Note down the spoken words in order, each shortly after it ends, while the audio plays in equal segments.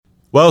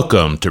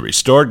Welcome to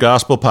Restored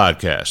Gospel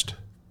Podcast.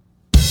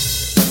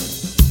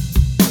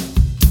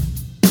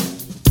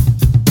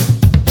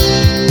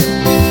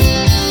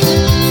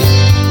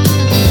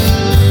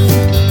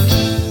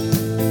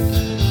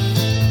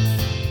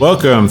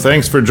 Welcome.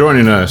 Thanks for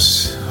joining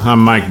us.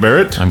 I'm Mike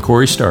Barrett. I'm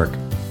Corey Stark.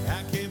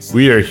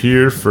 We are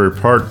here for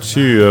part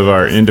 2 of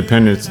our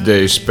Independence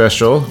Day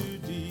special.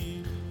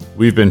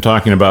 We've been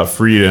talking about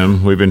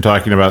freedom. We've been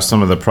talking about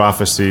some of the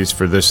prophecies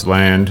for this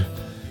land.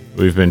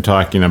 We've been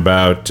talking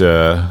about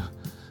the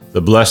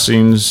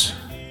blessings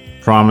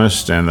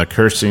promised and the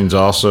cursings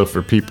also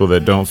for people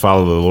that don't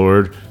follow the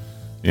Lord.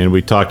 And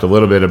we talked a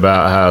little bit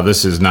about how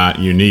this is not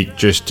unique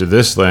just to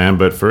this land,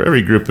 but for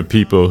every group of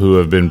people who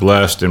have been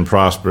blessed and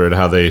prospered,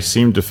 how they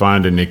seem to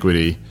find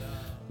iniquity.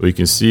 We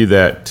can see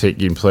that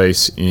taking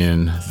place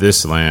in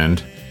this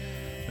land,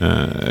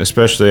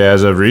 especially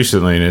as of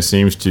recently, and it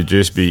seems to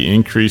just be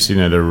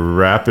increasing at a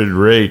rapid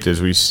rate as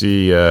we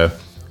see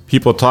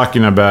people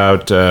talking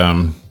about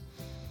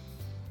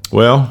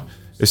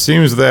it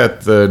seems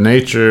that the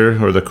nature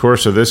or the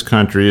course of this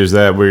country is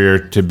that we're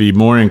to be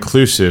more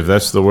inclusive.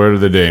 That's the word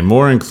of the day.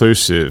 More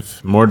inclusive,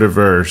 more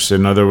diverse.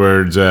 In other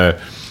words,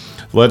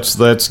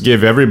 let's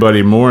give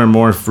everybody more and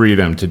more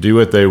freedom to do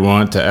what they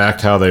want, to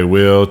act how they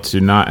will,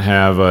 to not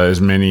have as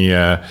many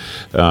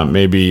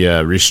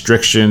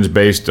restrictions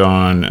based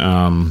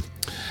on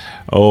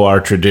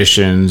our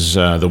traditions,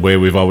 the way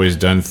we've always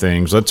done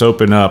things. Let's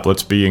open up.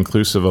 Let's be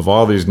inclusive of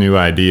all these new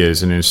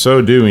ideas. And in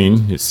so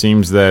doing, it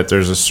seems that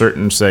there's a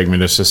certain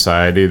segment of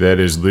society that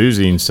is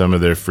losing some of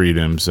their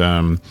freedoms.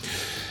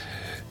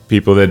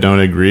 People that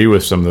don't agree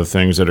with some of the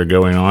things that are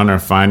going on are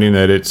finding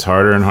that it's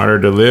harder and harder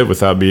to live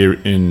without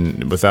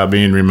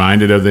being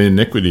reminded of the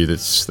iniquity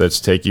that's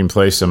taking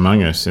place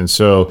among us. And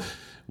so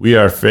we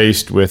are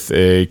faced with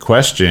a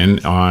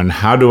question on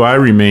how do I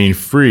remain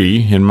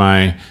free in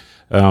my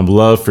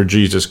love for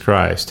Jesus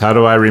Christ? How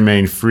do I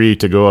remain free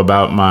to go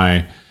about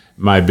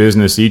my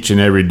business each and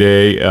every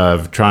day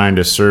of trying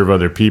to serve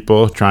other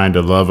people, trying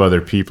to love other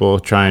people,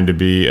 trying to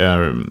be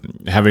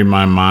having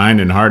my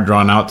mind and heart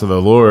drawn out to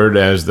the Lord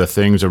as the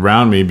things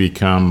around me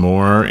become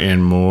more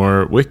and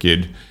more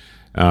wicked?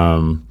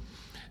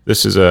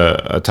 This is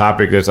a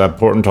topic that's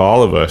important to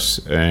all of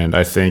us, and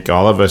I think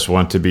all of us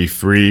want to be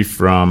free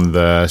from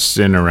the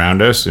sin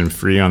around us and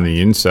free on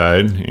the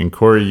inside. And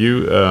Corey,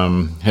 you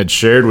had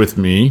shared with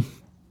me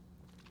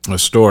a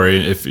story,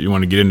 if you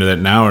want to get into that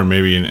now or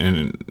maybe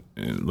in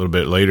a little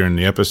bit later in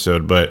the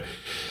episode, but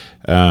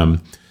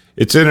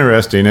it's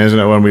interesting, isn't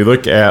it, when we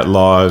look at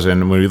laws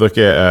and when we look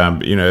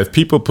at, if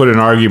people put an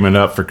argument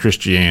up for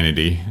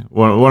Christianity,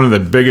 one of the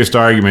biggest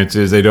arguments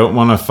is they don't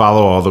want to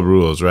follow all the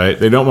rules, right?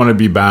 They don't want to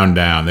be bound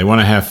down. They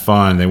want to have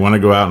fun. They want to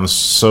go out and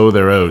sow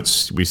their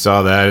oats. We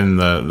saw that in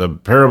the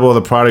parable of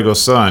the prodigal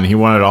son. He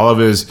wanted all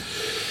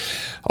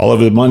of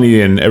the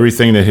money and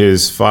everything that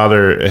his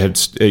father had,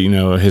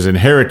 his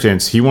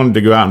inheritance. He wanted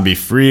to go out and be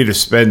free to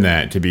spend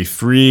that, to be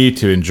free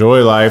to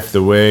enjoy life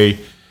the way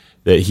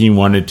that he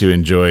wanted to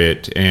enjoy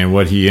it. And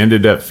what he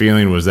ended up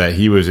feeling was that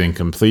he was in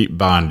complete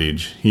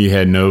bondage. He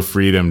had no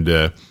freedom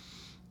to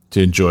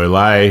enjoy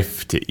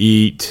life, to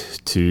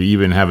eat, to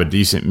even have a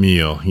decent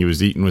meal. He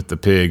was eating with the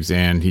pigs,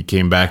 and he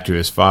came back to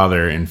his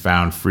father and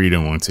found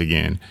freedom once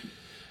again.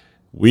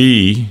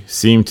 We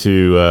seem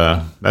to,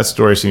 that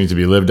story seems to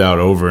be lived out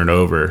over and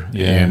over.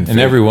 Yeah, and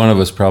every one of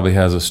us probably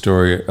has a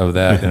story of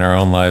that in our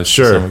own lives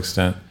sure. To some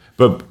extent.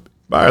 But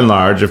by and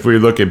large, if we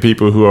look at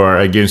people who are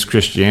against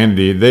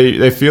Christianity,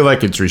 they feel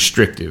like it's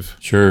restrictive.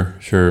 Sure.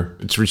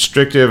 It's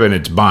restrictive and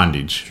it's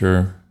bondage.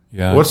 Sure,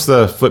 yeah. What's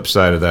the flip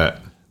side of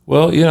that?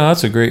 Well,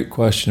 that's a great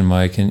question,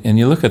 Mike. And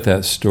you look at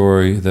that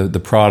story, the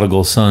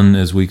prodigal son,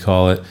 as we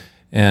call it,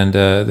 and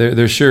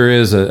there sure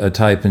is a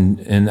type,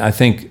 and I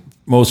think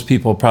most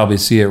people probably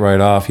see it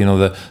right off.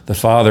 The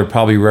father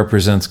probably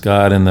represents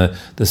God, and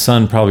the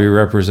son probably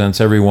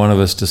represents every one of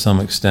us to some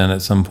extent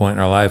at some point in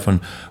our life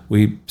when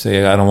we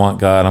say, I don't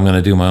want God, I'm going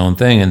to do my own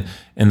thing.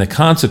 And the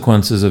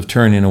consequences of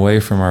turning away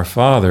from our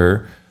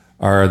father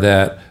are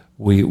that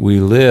we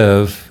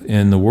live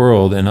in the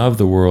world and of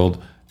the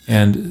world.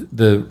 And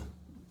the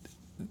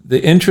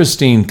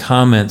interesting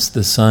comments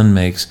the son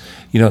makes,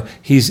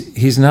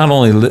 he's not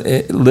only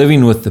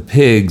living with the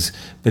pigs,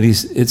 but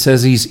it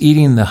says he's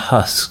eating the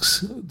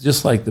husks,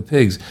 just like the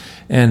pigs.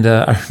 And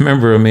I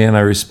remember a man I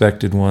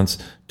respected once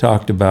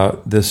talked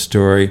about this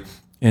story,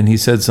 and he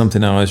said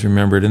something I always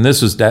remembered. And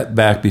this was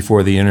back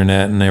before the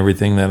internet and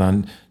everything that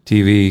on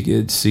TV,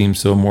 it seemed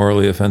so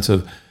morally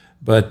offensive.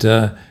 But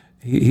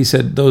he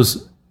said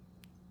those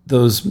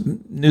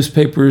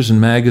newspapers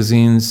and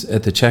magazines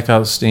at the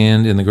checkout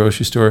stand in the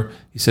grocery store,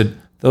 he said,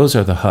 those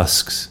are the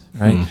husks,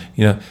 right?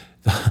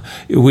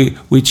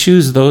 We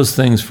choose those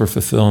things for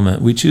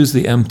fulfillment. We choose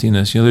the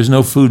emptiness. There's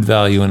no food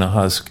value in a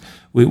husk.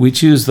 We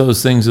choose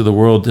those things of the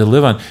world to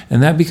live on,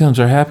 and that becomes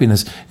our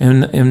happiness.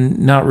 And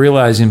not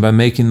realizing by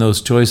making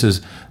those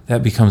choices,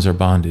 that becomes our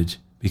bondage,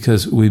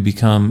 because we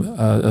become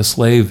a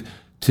slave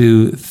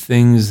to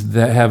things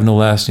that have no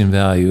lasting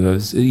value,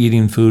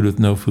 eating food with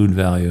no food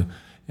value.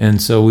 And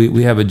so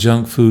we have a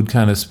junk food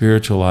kind of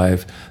spiritual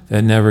life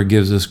that never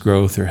gives us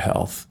growth or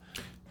health.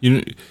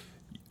 You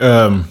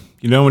know,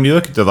 when you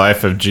look at the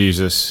life of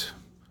Jesus,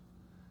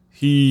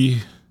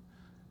 he,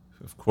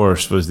 of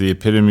course, was the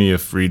epitome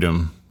of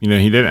freedom. You know,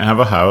 he didn't have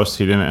a house.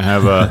 He didn't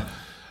have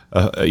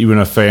even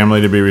a family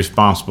to be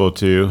responsible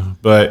to.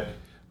 But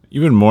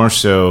even more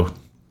so,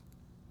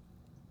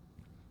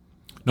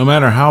 no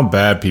matter how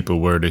bad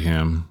people were to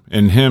him,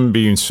 and him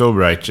being so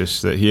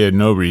righteous that he had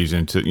no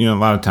reason to, you know, a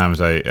lot of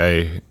times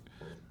I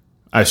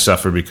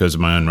suffer because of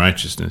my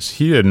unrighteousness.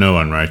 He had no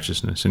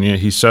unrighteousness, and yet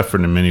he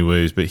suffered in many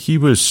ways, but he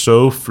was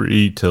so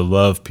free to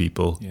love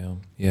people.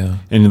 Yeah.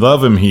 And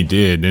love him he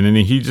did. And then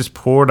he just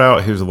poured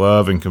out his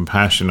love and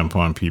compassion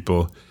upon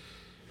people.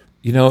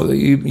 You know,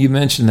 you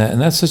mentioned that, and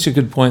that's such a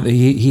good point, that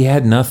he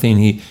had nothing.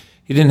 He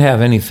didn't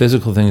have any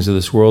physical things of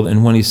this world,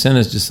 and when he sent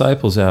his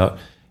disciples out,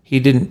 he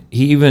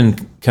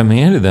even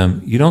commanded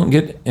them, you don't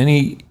get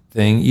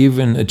anything,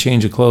 even a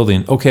change of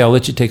clothing. Okay, I'll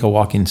let you take a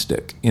walking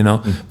stick, you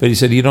know? But he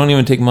said, you don't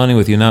even take money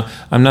with you. Now,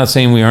 I'm not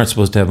saying we aren't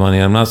supposed to have money.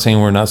 I'm not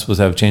saying we're not supposed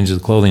to have changes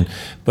of clothing.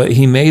 But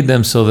he made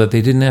them so that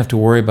they didn't have to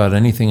worry about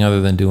anything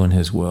other than doing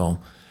his will.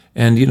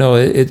 And, you know,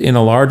 in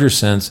a larger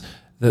sense,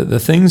 the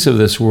things of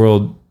this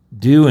world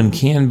do and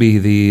can be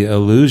the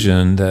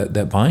illusion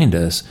that bind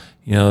us,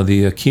 you know,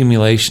 the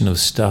accumulation of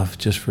stuff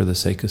just for the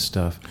sake of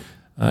stuff.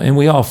 And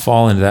we all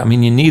fall into that. I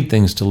mean, you need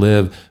things to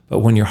live, but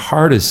when your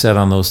heart is set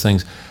on those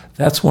things,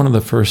 that's one of the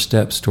first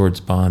steps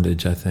towards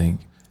bondage, I think.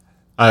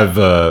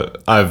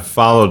 I've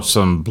followed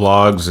some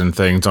blogs and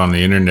things on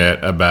the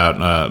internet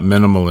about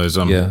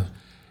minimalism. Yeah,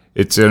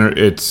 it's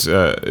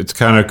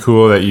kind of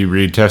cool that you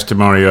read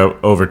testimony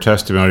over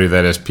testimony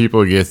that as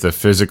people get the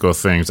physical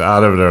things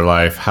out of their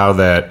life, how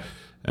that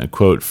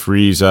quote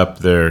frees up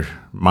their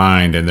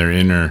mind and their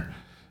inner.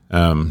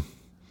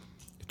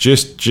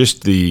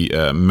 Just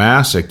the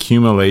mass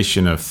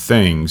accumulation of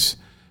things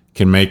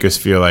can make us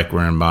feel like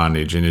we're in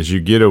bondage. And as you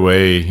get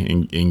away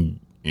and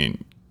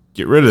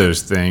get rid of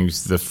those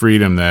things, the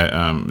freedom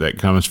that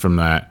comes from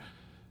that.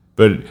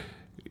 But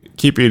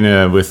keeping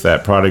with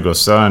that prodigal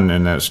son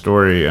and that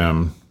story,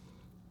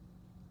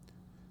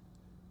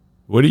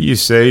 what do you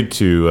say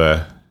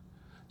to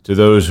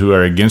those who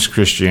are against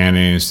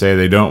Christianity and say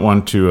they don't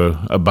want to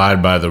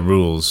abide by the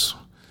rules?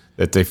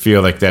 That they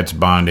feel like that's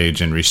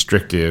bondage and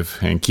restrictive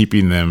and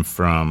keeping them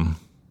from...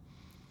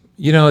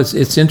 You know,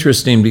 it's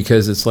interesting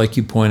because it's like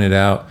you pointed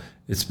out,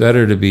 it's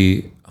better to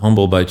be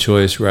humble by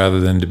choice rather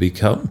than to be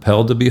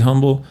compelled to be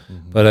humble.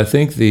 Mm-hmm. But I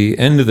think the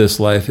end of this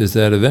life is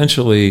that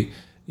eventually,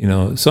 you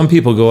know, some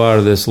people go out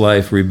of this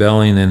life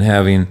rebelling and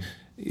having,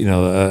 you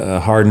know, a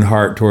hardened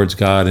heart towards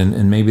God,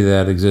 and maybe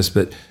that exists,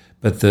 but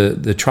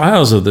the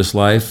trials of this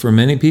life, for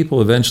many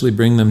people, eventually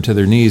bring them to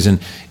their knees. And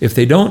if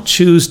they don't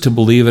choose to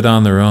believe it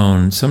on their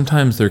own,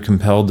 sometimes they're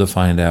compelled to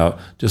find out,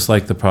 just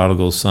like the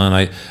prodigal son.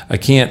 I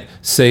can't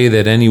say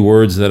that any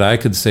words that I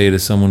could say to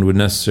someone would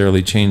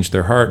necessarily change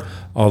their heart,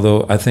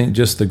 although I think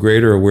just the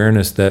greater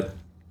awareness that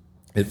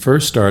it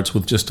first starts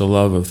with just a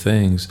love of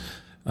things,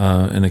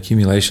 an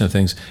accumulation of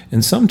things.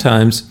 And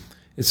sometimes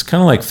it's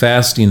kind of like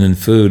fasting and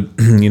food.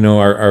 You know,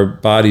 our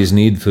bodies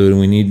need food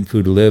and we need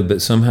food to live,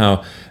 but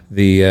somehow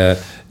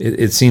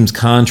it seems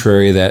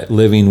contrary that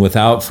living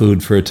without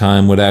food for a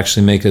time would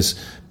actually make us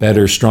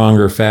better,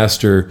 stronger,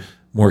 faster,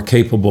 more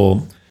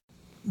capable.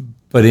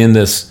 But in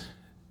this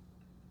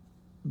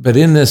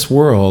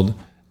world,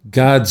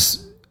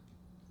 God's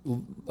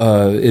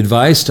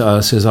advice to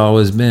us has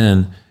always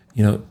been,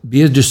 you know,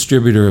 be a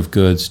distributor of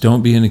goods.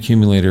 Don't be an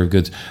accumulator of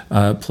goods.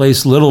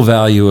 Place little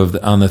value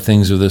on the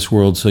things of this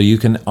world, so you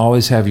can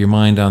always have your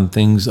mind on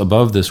things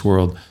above this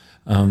world.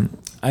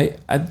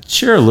 I'd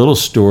share a little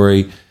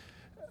story.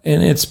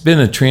 And it's been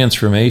a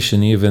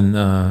transformation even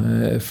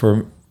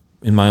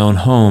in my own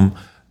home.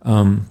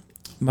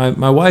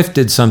 My wife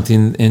did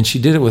something, and she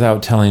did it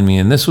without telling me,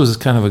 and this was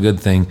kind of a good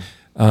thing.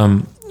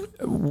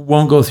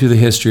 Won't go through the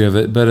history of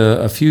it, but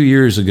a few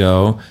years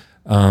ago,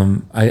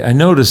 I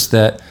noticed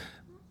that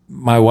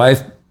my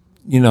wife,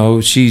 you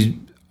know, she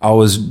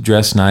always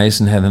dressed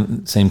nice and had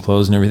the same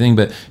clothes and everything,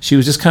 but she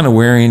was just kind of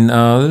wearing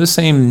the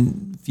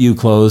same few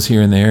clothes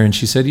here and there. And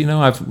she said, you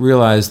know, I've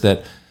realized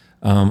that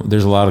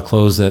there's a lot of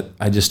clothes that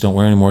I just don't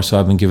wear anymore, so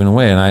I've been giving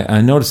away. And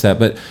I noticed that.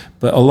 But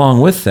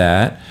along with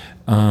that,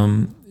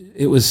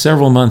 it was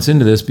several months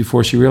into this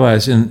before she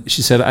realized, and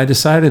she said, I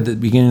decided at the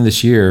beginning of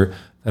this year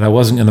that I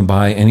wasn't going to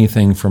buy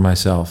anything for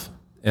myself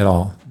at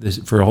all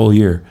for a whole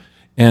year.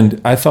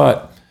 And I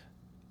thought,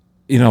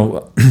 you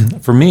know,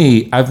 for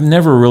me, I've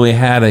never really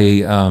had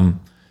a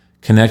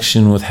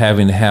connection with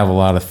having to have a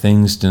lot of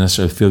things to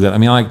necessarily feel good. I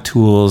mean, I like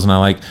tools and I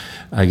like,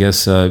 I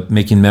guess,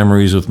 making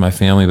memories with my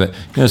family. But,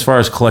 you know, as far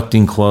as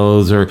collecting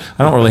clothes, or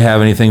I don't really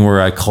have anything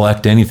where I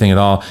collect anything at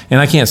all. And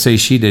I can't say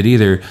she did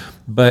either.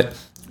 But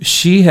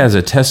she has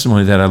a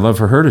testimony that I'd love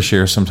for her to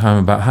share sometime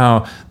about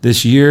how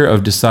this year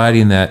of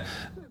deciding that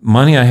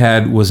money I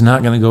had was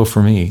not going to go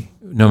for me.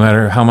 No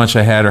matter how much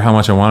I had or how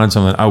much I wanted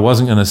something, I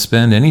wasn't going to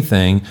spend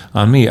anything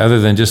on me other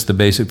than just the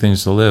basic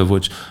things to live,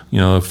 which, you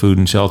know, food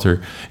and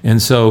shelter.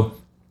 And so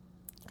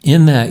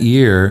in that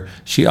year,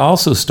 she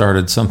also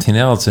started something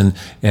else, and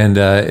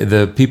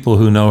the people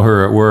who know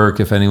her at work,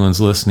 if anyone's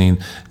listening,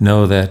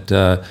 know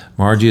that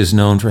Margie is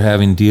known for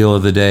having deal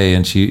of the day,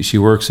 and she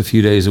works a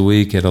few days a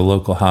week at a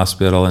local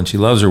hospital, and she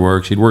loves her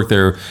work. She'd work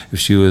there if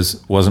she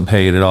wasn't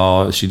paid at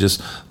all. She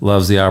just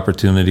loves the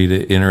opportunity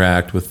to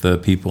interact with the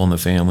people and the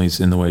families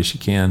in the way she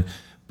can.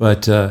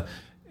 But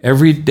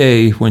every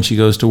day when she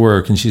goes to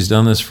work, and she's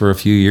done this for a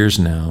few years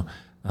now,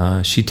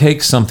 she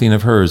takes something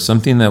of hers,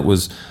 something that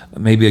was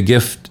maybe a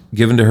gift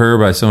given to her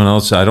by someone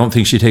else. I don't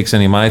think she takes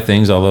any of my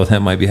things, although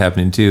that might be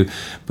happening too.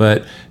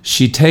 But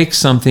she takes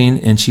something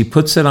and she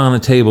puts it on a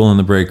table in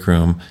the break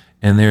room,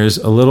 and there's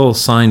a little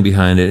sign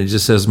behind it. It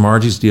just says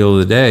Margie's deal of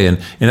the day. And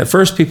at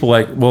first people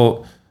are like,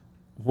 well,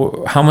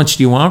 how much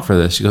do you want for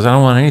this? She goes, I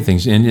don't want anything.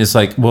 And it's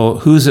like, well,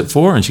 who's it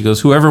for? And she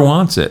goes, whoever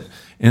wants it.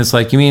 And it's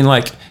like, you mean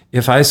like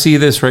if I see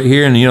this right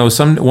here,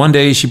 and one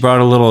day she brought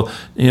a little,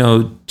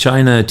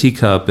 China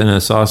teacup in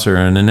a saucer,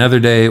 and another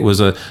day it was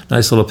a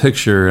nice little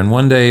picture, and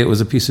one day it was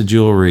a piece of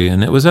jewelry,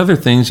 and it was other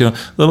things,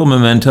 little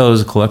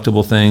mementos,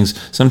 collectible things,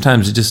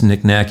 sometimes just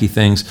knick-knacky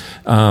things,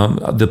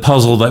 the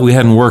puzzle that we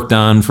hadn't worked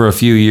on for a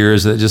few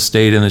years that just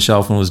stayed in the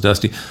shelf and was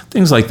dusty,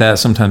 things like that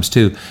sometimes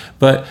too.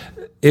 But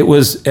it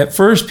was, at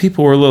first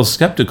people were a little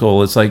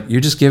skeptical. It's like,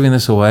 you're just giving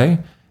this away?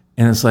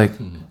 And it's like,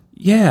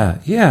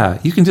 yeah,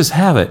 you can just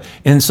have it.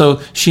 And so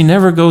she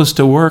never goes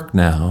to work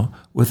now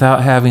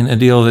without having a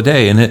deal of the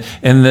day. And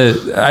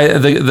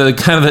the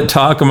kind of the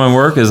talk among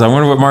work is, I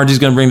wonder what Margie's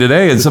going to bring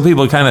today. And some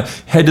people kind of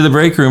head to the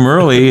break room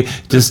early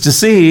just to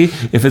see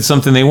if it's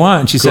something they want.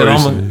 And she said,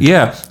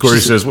 Corey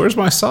says, where's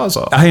my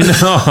Sawzall? I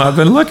know, I've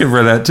been looking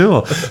for that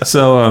tool.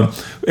 So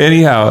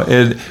anyhow,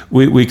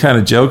 we kind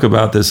of joke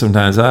about this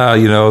sometimes.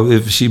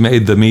 If she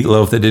made the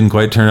meatloaf that didn't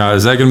quite turn out,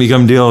 is that going to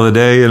become deal of the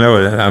day?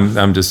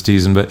 I'm just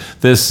teasing. But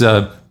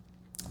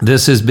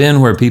this has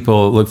been where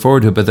people look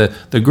forward to it.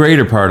 But the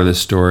greater part of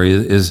this story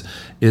is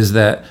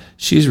that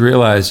she's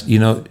realized,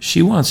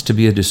 she wants to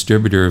be a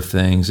distributor of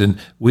things. And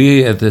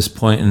we, at this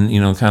point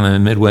in, kind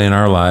of midway in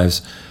our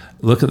lives,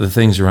 look at the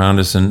things around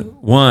us. And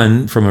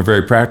one, from a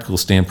very practical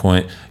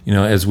standpoint,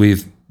 as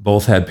we've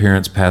both had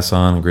parents pass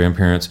on and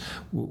grandparents,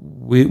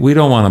 we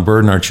don't want to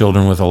burden our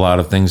children with a lot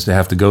of things to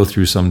have to go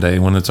through someday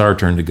when it's our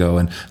turn to go.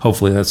 And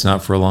hopefully that's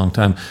not for a long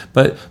time.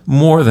 But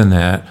more than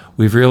that,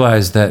 we've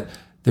realized that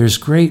there's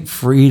great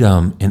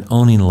freedom in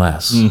owning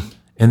less.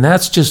 And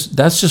that's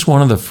just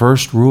one of the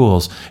first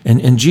rules.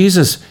 And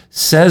Jesus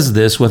says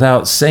this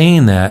without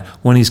saying that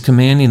when he's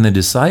commanding the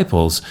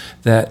disciples,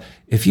 that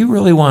if you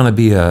really want to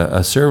be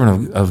a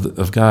servant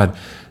of God,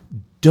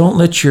 don't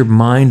let your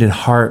mind and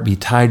heart be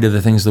tied to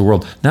the things of the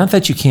world. Not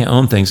that you can't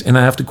own things. And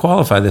I have to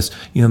qualify this.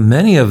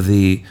 Many of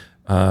the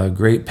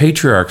great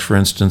patriarchs, for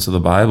instance, of the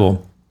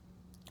Bible,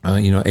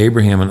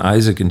 Abraham and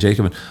Isaac and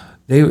Jacob,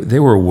 they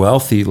were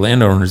wealthy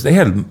landowners. They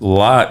had a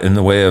lot in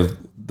the way of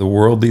the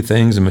worldly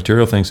things and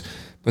material things,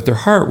 but their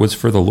heart was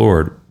for the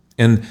Lord.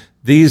 And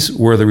these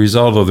were the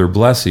result of their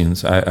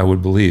blessings, I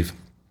would believe.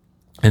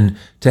 And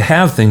to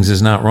have things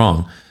is not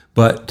wrong,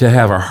 but to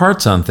have our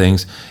hearts on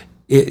things,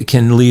 it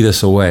can lead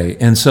us away.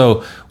 And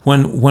so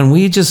when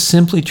we just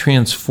simply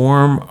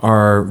transform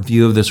our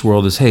view of this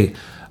world as, hey,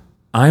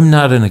 I'm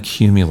not an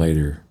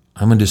accumulator,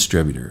 I'm a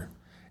distributor.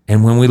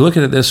 And when we look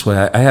at it this way,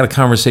 I had a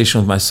conversation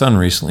with my son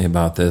recently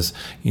about this.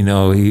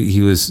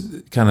 He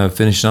was kind of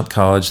finishing up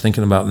college,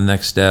 thinking about the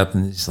next step.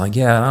 And he's like,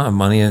 yeah, I don't have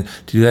money to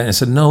do that. And I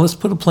said, no, let's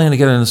put a plan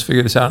together and let's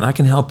figure this out. And I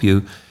can help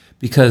you,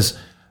 because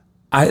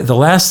the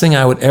last thing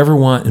I would ever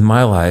want in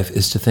my life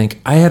is to think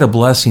I had a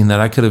blessing that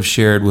I could have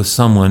shared with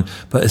someone,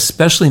 but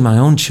especially my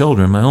own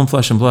children, my own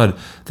flesh and blood,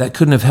 that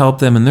couldn't have helped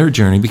them in their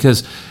journey,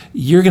 because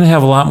you're going to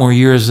have a lot more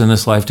years in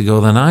this life to go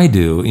than I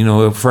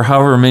do, for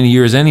however many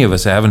years any of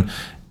us have. And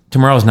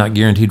tomorrow's not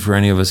guaranteed for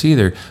any of us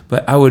either,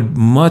 but I would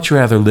much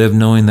rather live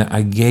knowing that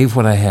I gave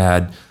what I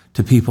had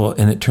to people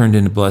and it turned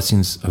into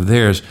blessings of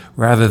theirs,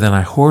 rather than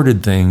I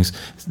hoarded things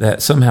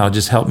that somehow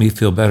just helped me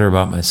feel better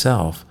about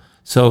myself.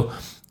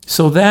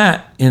 So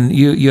that, and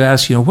you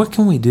ask, what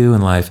can we do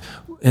in life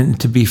and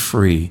to be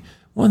free?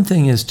 One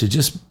thing is to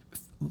just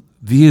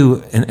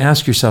view and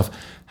ask yourself,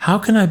 how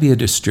can I be a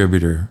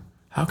distributor?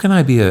 How can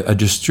I be a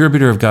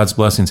distributor of God's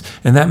blessings?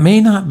 And that may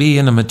not be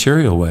in a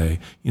material way.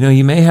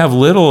 You may have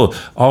little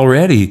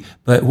already,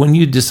 but when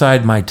you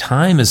decide my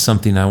time is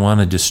something I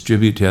want to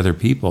distribute to other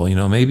people,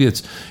 maybe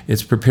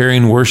it's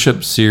preparing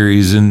worship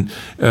series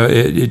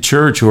at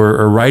church,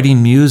 or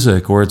writing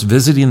music, or it's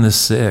visiting the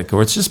sick,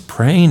 or it's just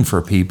praying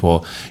for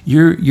people.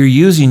 You're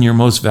using your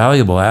most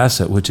valuable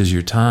asset, which is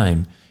your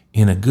time,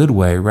 in a good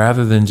way,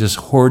 rather than just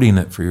hoarding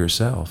it for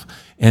yourself.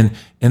 And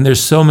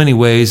there's so many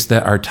ways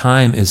that our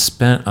time is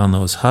spent on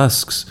those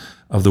husks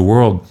of the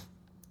world.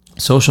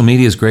 Social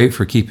media is great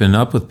for keeping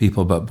up with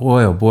people, but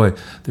boy, oh boy,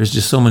 there's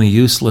just so many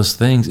useless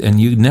things,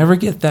 and you never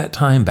get that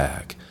time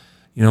back.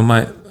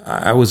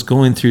 I was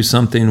going through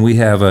something. We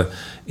have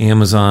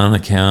Amazon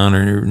account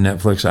or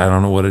Netflix. I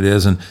don't know what it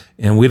is,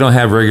 and we don't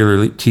have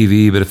regular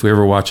TV. But if we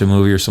ever watch a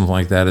movie or something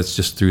like that, it's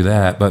just through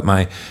that. But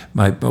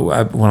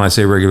when I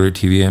say regular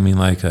TV, I mean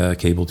like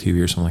cable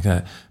TV or something like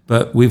that.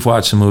 But we've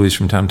watched some movies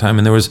from time to time,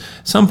 and there was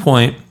some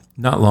point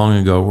not long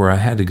ago where I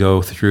had to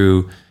go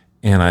through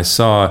and I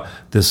saw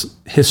this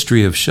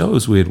history of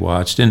shows we had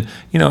watched. And,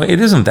 it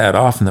isn't that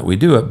often that we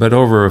do it, but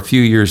over a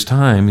few years'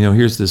 time,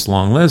 here's this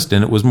long list,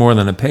 and it was more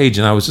than a page.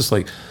 And I was just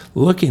like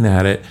looking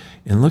at it,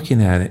 and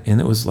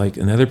it was like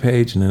another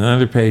page and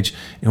another page.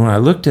 And when I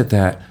looked at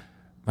that,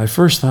 my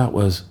first thought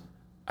was,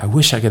 I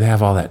wish I could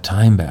have all that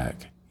time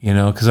back,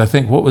 because I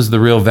think, what was the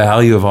real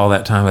value of all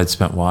that time I'd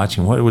spent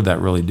watching? What would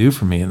that really do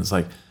for me? And it's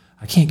like,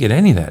 I can't get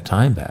any of that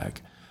time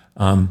back.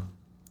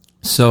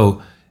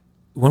 So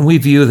when we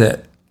view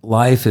that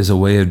life is a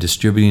way of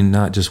distributing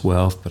not just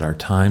wealth, but our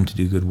time to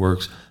do good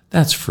works,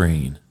 that's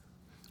freeing.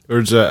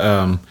 There's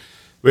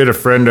we had a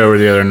friend over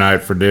the other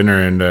night for dinner,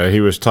 and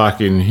he was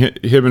talking.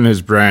 Him and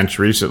his branch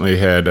recently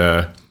had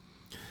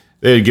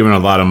they had given a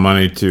lot of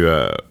money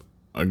to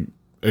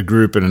a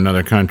group in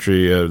another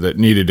country that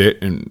needed it,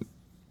 and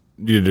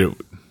needed it.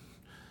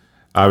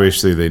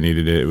 Obviously, they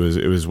needed it.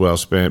 It was well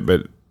spent,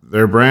 but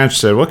their branch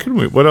said,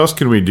 "What else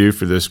can we do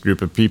for this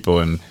group of people?"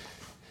 And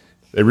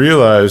they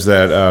realized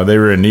that they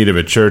were in need of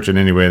a church, and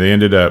anyway, they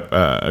ended up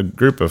a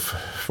group of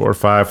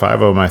five of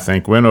them, I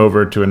think, went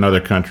over to another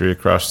country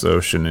across the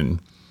ocean and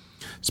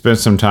spent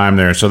some time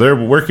there. So they're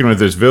working with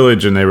this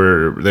village, and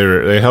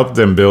they helped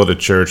them build a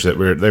church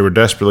that they were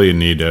desperately in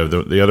need of.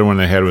 The other one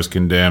they had was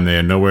condemned; they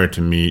had nowhere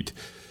to meet.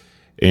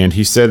 And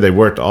he said they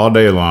worked all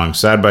day long,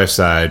 side by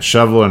side,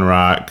 shoveling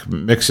rock,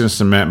 mixing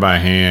cement by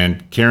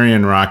hand,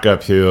 carrying rock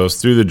up hills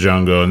through the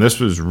jungle. And this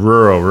was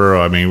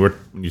rural. I mean, when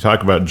you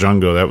talk about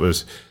jungle,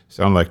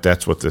 sound like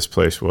that's what this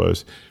place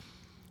was.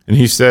 And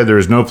he said there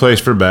was no place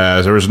for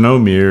baths, there was no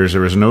mirrors,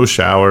 there was no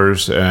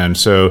showers. And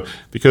so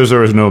because there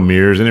was no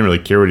mirrors, they didn't really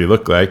care what he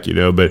looked like,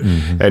 but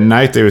at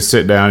night they would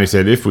sit down. He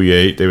said if we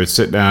ate, they would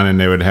sit down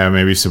and they would have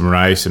maybe some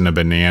rice and a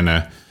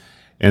banana.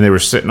 And they were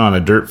sitting on a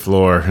dirt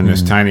floor in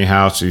this tiny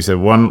house. He said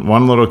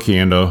one little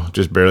candle,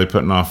 just barely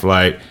putting off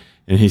light.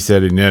 And he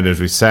said, and then as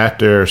we sat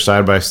there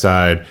side by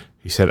side,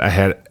 he said, I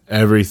had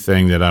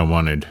everything that I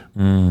wanted.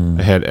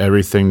 I had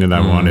everything that I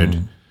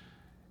wanted.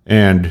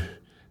 And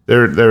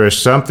there is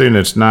something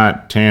that's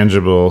not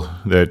tangible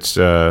that's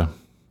a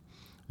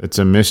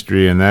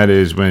mystery, and that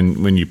is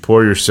when you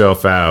pour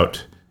yourself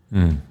out.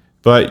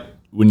 But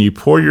when you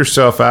pour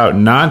yourself out,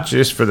 not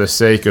just for the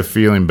sake of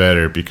feeling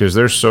better, because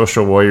there's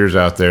social warriors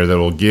out there that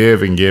will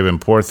give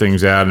and pour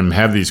things out and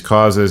have these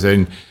causes.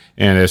 And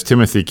as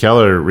Timothy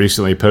Keller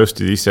recently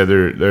posted, he said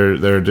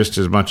they're just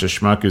as much a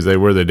schmuck as they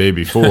were the day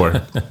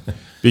before,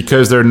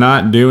 because they're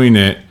not doing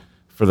it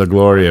for the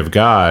glory of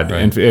God.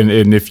 Right.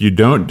 And if you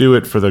don't do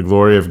it for the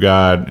glory of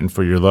God and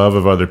for your love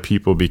of other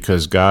people,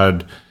 because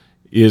God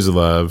is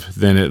love,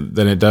 then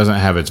it doesn't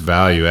have its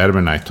value. Adam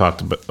and I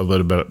talked a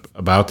little bit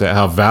about that,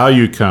 how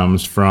value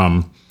comes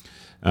from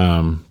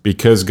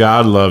because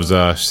God loves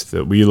us,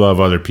 that we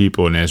love other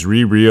people. And as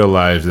we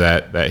realize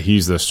that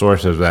He's the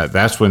source of that,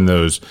 that's when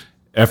those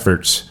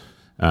efforts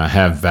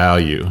have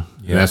value.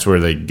 Yeah. And that's where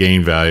they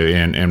gain value.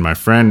 And my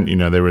friend,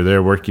 they were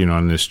there working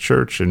on this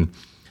church,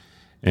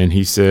 and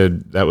he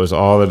said, that was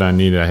all that I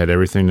needed. I had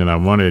everything that I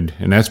wanted.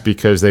 And that's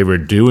because they were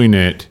doing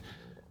it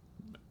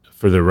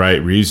for the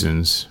right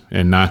reasons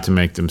and not to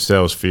make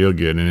themselves feel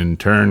good. And in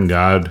turn,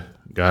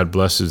 God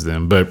blesses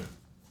them. But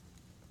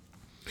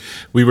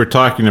we were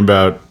talking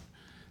about,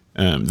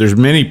 there's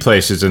many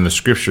places in the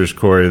scriptures,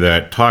 Corey,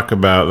 that talk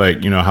about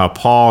how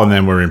Paul and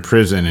them were in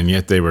prison and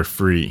yet they were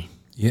free.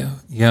 Yeah.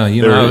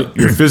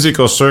 Your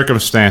physical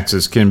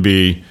circumstances can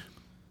be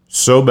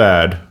so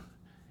bad.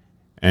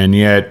 And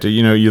yet,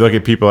 you look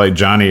at people like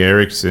Johnny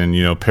Erickson,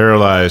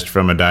 paralyzed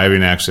from a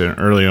diving accident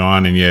early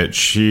on, and yet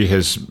she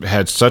has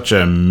had such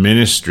a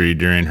ministry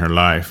during her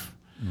life.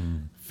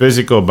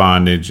 Physical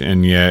bondage,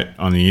 and yet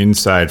on the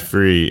inside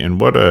free. And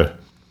what a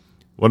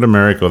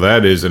miracle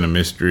that is, and a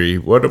mystery.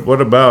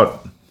 What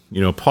about,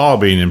 Paul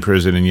being in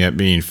prison and yet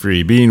being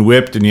free, being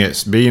whipped and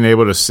yet being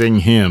able to sing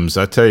hymns?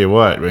 I tell you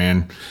what,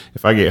 man,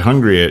 if I get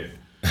hungry at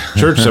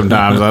church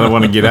sometimes, I don't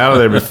want to get out of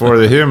there before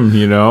the hymn,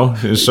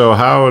 And so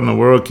how in the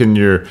world can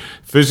your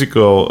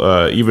physical,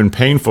 even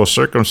painful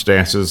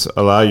circumstances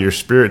allow your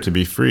spirit to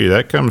be free?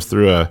 That comes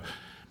through a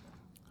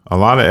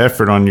lot of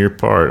effort on your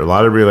part, a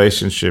lot of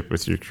relationship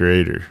with your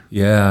Creator.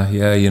 Yeah.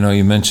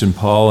 You mentioned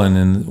Paul, and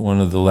in one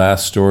of the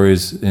last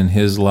stories in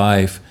his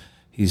life,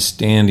 he's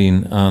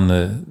standing on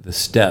the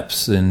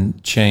steps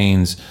and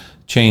chains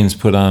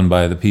put on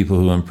by the people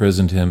who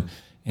imprisoned him.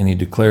 And he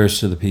declares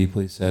to the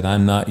people, he said,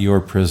 I'm not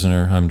your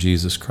prisoner, I'm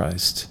Jesus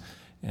Christ.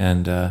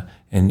 And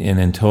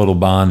in total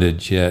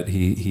bondage, yet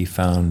he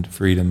found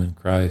freedom in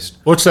Christ.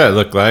 What's that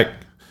look like?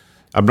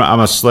 I'm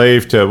a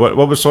slave to,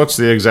 what's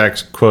the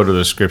exact quote of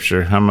the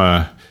scripture?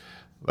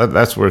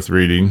 That's worth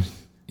reading.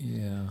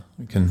 Yeah,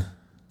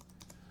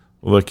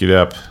 We'll look it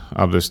up.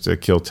 I'll just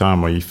kill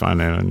time while you find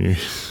that on you.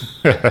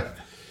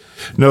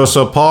 No,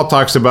 so Paul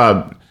talks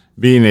about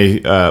being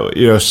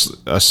a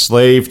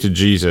slave to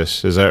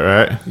Jesus. Is that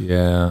right?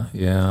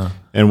 Yeah.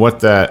 And what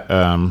does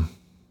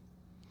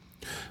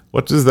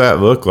that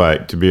look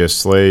like to be a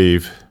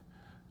slave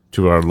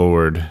to our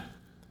Lord?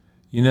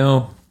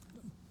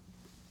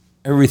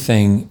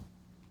 Everything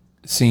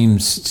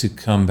seems to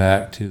come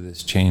back to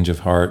this change of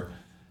heart,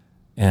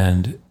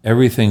 and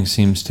everything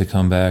seems to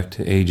come back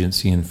to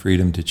agency and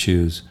freedom to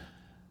choose.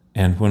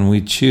 And when we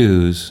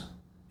choose,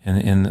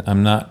 and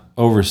I'm not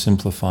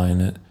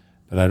oversimplifying it,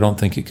 but I don't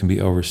think it can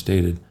be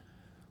overstated.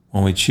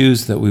 When we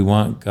choose that we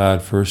want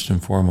God first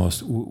and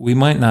foremost, we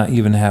might not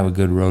even have a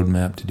good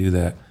roadmap to do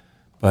that,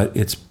 but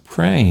it's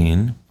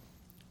praying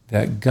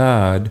that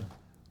God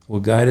will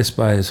guide us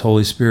by His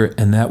Holy Spirit,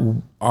 and that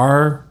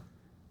our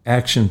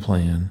action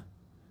plan,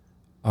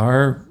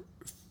 our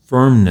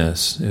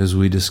firmness, as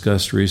we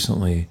discussed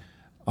recently,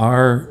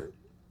 our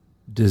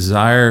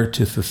desire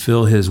to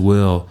fulfill His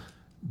will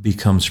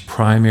becomes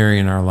primary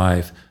in our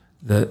life.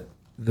 That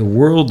the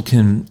world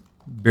can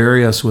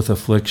bury us with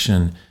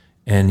affliction,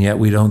 and yet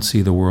we don't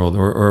see the world,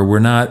 or we're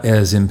not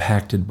as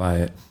impacted by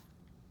it.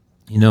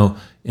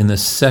 In the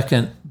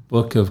second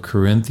book of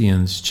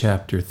Corinthians,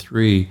 chapter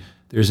 3,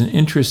 there's an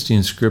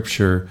interesting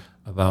scripture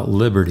about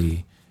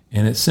liberty,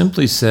 and it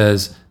simply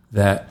says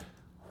that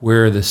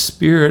where the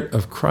Spirit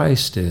of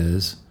Christ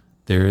is,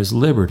 there is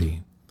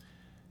liberty.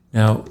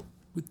 Now,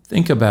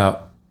 think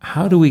about,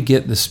 how do we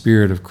get the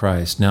Spirit of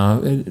Christ?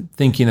 Now,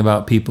 thinking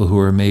about people who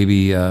are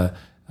maybe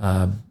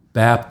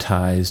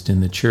baptized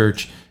in the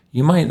church,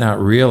 you might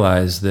not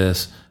realize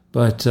this,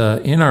 but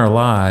in our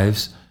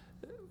lives,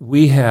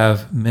 we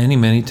have many,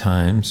 many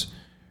times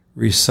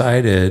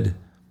recited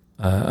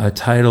a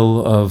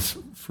title of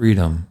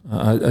freedom,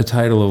 a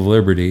title of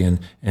liberty, and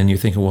you're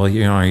thinking, well,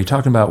 are you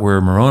talking about where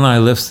Moroni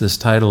lifts this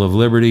title of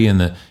liberty in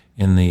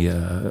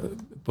the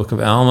book of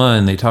Alma,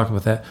 and they talk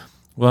about that?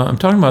 Well, I'm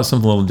talking about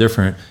something a little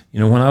different.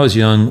 When I was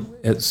young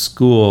at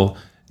school,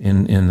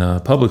 in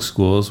public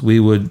schools, we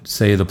would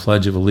say the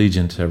Pledge of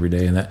Allegiance every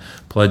day, and that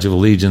Pledge of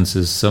Allegiance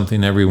is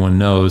something everyone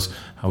knows,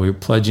 how we're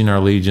pledging our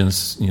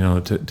allegiance,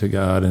 to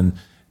God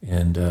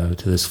and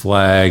to this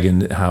flag,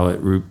 and how it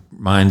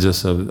reminds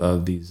us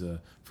of these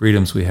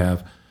freedoms we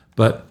have.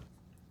 But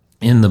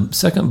in the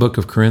second book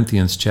of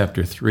Corinthians,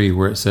 chapter 3,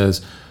 where it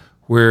says,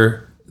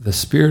 where the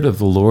Spirit of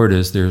the Lord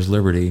is, there's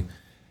liberty,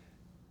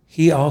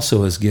 He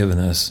also has given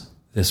us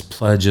this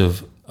pledge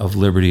of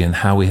liberty and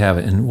how we have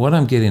it. And what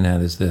I'm getting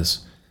at is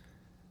this.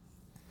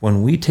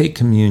 When we take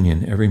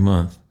communion every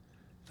month,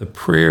 the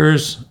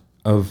prayers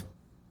of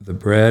the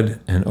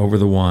bread and over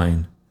the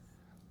wine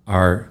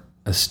are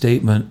a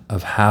statement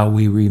of how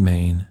we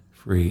remain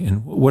free.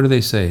 And what do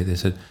they say?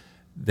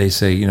 They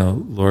say,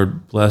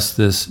 Lord, bless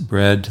this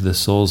bread to the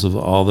souls of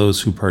all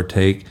those who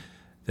partake,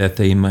 that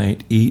they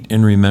might eat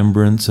in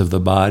remembrance of the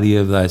body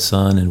of thy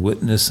Son, and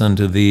witness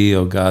unto thee,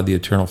 O God, the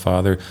eternal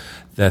Father,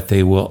 that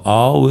they will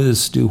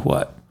always do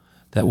what?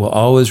 That will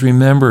always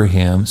remember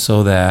Him,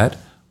 so that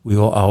we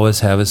will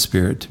always have a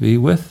Spirit to be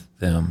with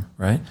them,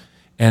 right?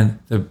 And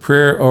the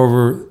prayer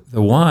over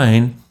the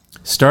wine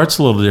starts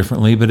a little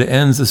differently, but it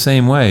ends the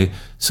same way,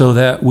 so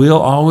that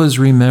we'll always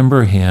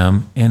remember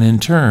Him, and in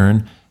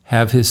turn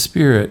have His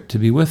Spirit to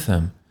be with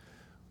them.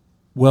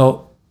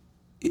 Well,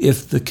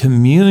 if the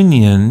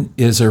communion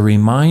is a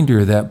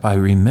reminder that by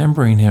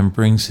remembering Him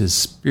brings His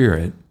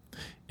Spirit,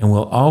 and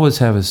we'll always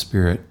have His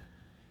Spirit,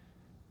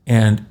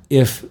 and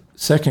if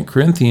 2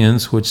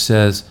 Corinthians, which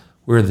says,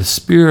 where the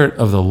Spirit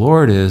of the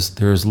Lord is,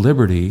 there is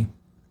liberty,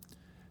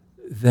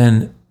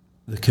 then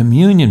the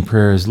communion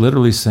prayer is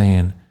literally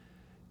saying,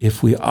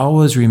 if we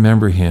always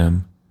remember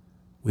Him,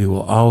 we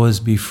will always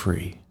be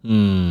free.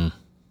 Isn't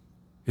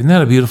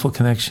that a beautiful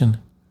connection?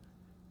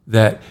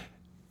 That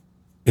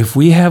if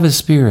we have His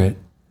Spirit,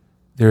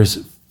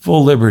 there's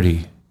full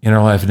liberty in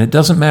our life. And it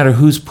doesn't matter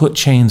who's put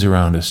chains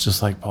around us,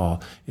 just like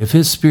Paul. If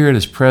His Spirit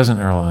is present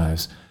in our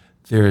lives,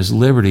 there is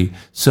liberty.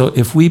 So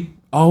if we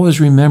always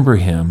remember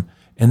Him,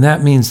 and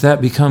that means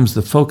that becomes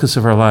the focus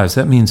of our lives.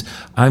 That means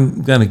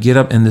I'm going to get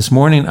up. And this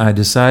morning I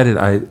decided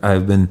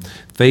I've been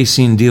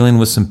dealing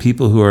with some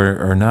people who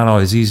are not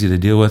always easy to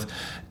deal with.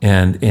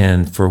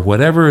 And for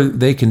whatever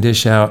they can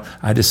dish out,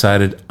 I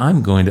decided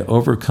I'm going to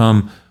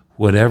overcome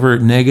whatever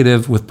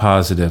negative with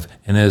positive.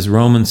 And as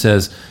Romans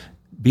says,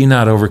 be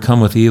not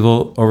overcome with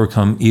evil,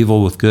 overcome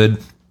evil with good.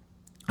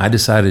 I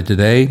decided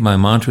today my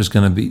mantra is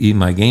going to be,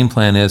 my game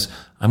plan is,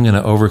 I'm going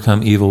to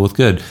overcome evil with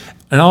good.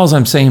 And all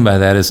I'm saying by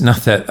that is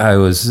not that I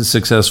was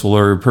successful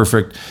or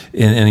perfect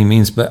in any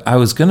means, but I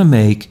was going to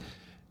make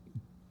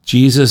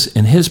Jesus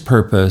and His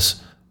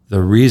purpose the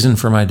reason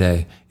for my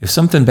day. If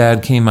something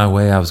bad came my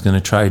way, I was going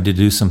to try to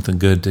do something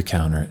good to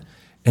counter it.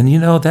 And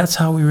that's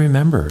how we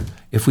remember.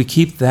 If we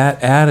keep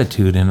that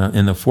attitude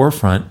in the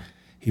forefront,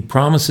 He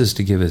promises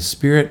to give His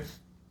Spirit.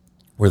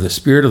 Where the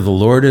Spirit of the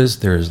Lord is,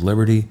 there is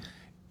liberty.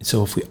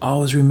 So if we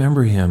always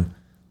remember Him,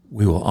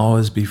 we will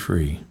always be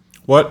free.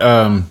 What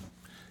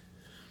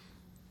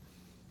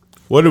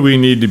do we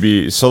need to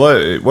be?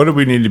 What do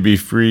we need to be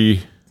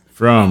free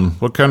from?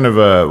 What kind of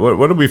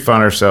what do we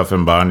find ourselves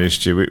in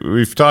bondage to?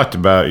 We've talked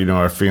about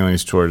our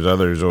feelings towards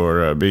others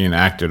or being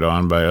acted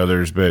on by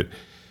others, but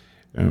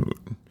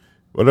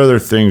what other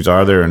things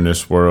are there in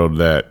this world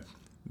that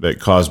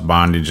cause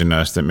bondage in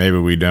us that maybe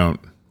we don't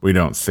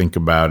think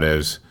about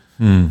as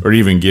or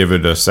even give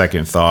it a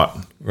second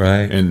thought?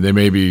 Right. And there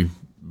may be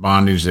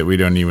bondage that we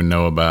don't even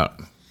know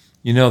about.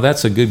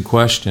 That's a good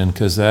question,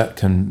 because that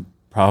can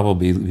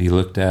probably be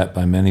looked at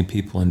by many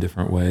people in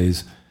different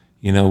ways.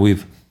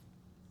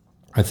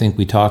 I think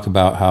we talk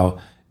about how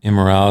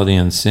immorality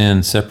and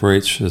sin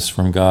separates us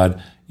from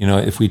God.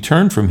 If we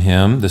turn from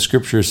Him, the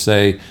Scriptures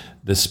say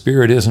the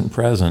Spirit isn't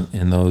present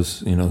in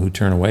those, who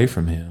turn away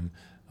from Him.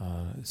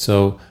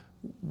 So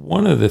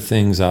one of the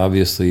things,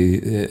 obviously,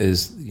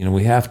 is,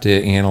 we have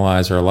to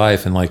analyze our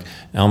life. And like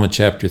Alma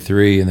chapter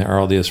 3 in the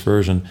RLDS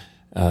version,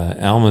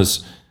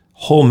 Alma's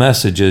whole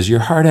message is your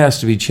heart has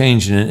to be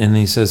changed. And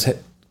he says,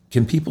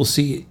 can people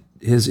see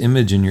His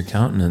image in your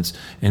countenance?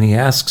 And he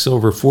asks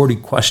over 40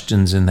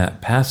 questions in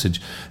that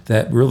passage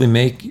that really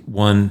make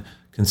one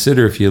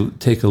consider, if you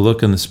take a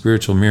look in the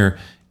spiritual mirror,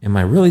 am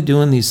I really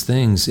doing these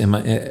things?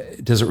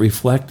 Does it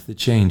reflect the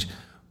change?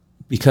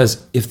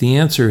 Because if the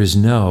answer is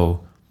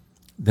no,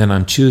 then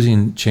I'm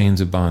choosing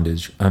chains of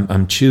bondage.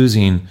 I'm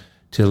choosing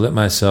to let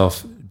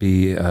myself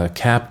be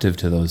captive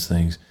to those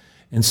things.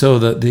 And so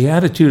the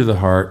attitude of the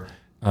heart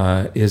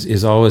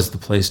is always the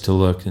place to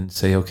look and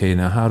say, okay,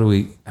 now how do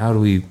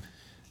we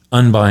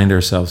unbind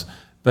ourselves?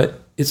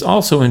 But it's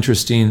also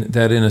interesting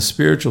that in a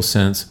spiritual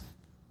sense,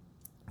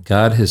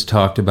 God has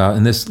talked about,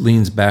 and this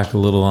leans back a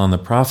little on the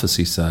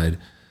prophecy side,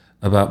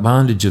 about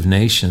bondage of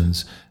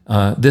nations.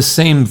 This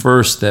same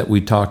verse that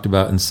we talked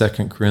about in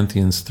 2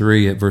 Corinthians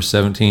 3 at verse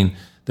 17,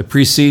 the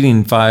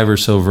preceding 5 or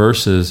so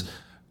verses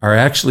are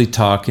actually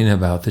talking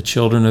about the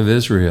children of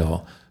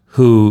Israel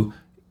who,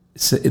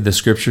 the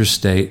Scriptures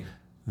state,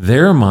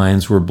 their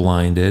minds were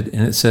blinded.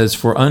 And it says,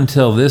 for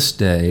until this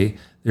day,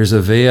 there's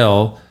a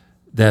veil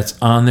that's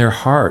on their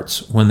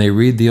hearts when they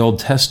read the Old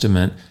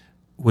Testament,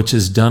 which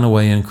is done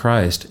away in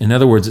Christ. In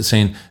other words, it's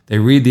saying they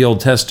read the Old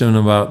Testament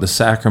about the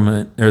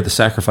sacrament, or the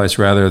sacrifice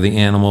rather, of the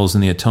animals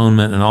and the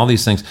atonement and all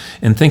these things,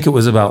 and think it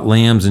was about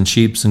lambs and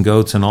sheep and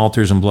goats and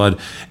altars and blood,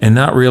 and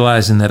not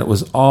realizing that it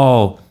was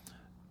all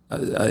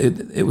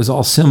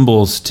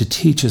symbols to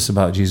teach us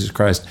about Jesus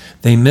Christ.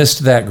 They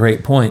missed that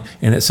great point.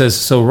 And it says,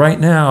 so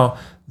right now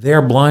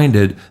they're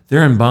blinded,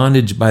 they're in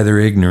bondage by their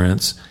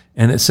ignorance.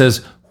 And it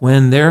says,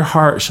 when their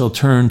heart shall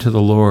turn to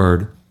the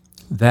Lord,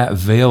 that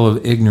veil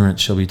of ignorance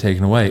shall be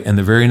taken away. And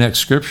the very next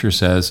scripture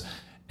says,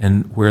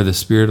 and where the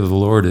Spirit of the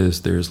Lord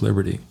is, there is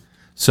liberty.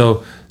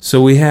 So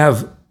we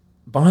have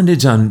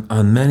bondage on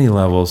many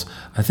levels.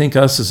 I think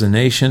us as a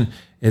nation,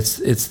 it's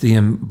the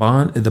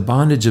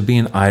bondage of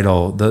being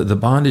idle. The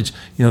bondage,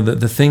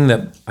 the thing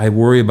that I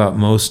worry about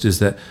most is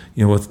that,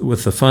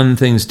 with the fun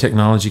things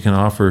technology can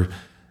offer,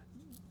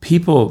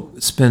 people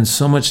spend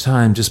so much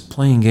time just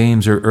playing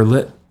games or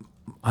let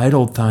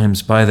idle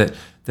times by that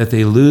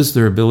they lose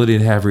their ability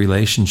to have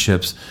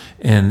relationships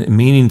and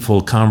meaningful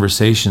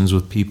conversations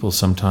with people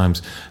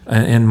sometimes.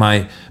 And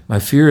my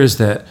fear is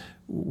that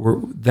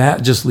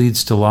that just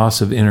leads to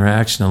loss of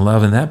interaction and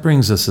love, and that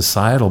brings a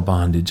societal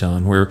bondage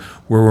on where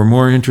we're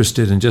more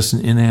interested in just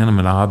an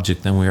inanimate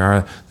object than we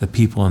are the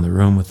people in the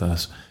room with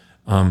us.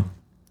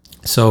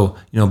 So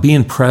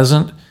being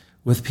present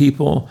with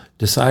people,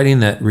 deciding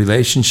that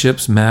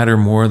relationships matter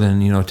more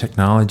than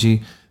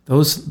technology,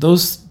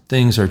 those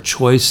things are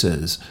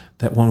choices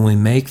that when we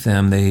make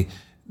them,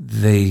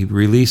 they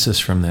release us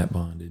from that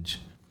bondage.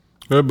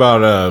 What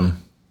about, I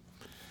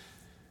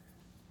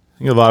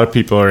think a lot of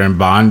people are in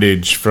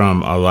bondage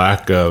from a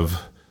lack of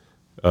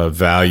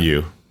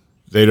value.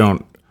 They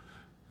don't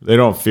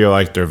feel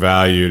like they're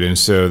valued, and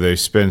so they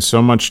spend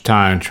so much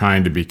time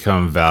trying to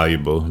become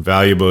valuable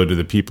to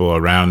the people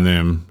around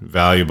them,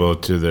 valuable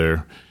to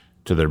their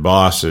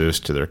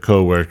bosses, to their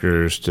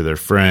coworkers, to their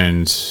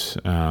friends.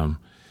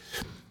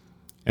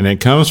 And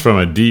it comes from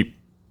a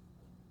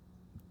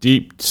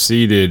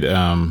deep-seated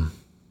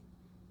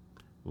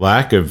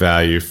lack of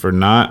value for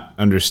not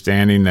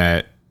understanding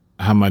that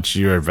how much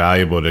you are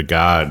valuable to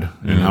God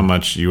and how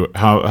much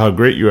how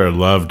great you are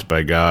loved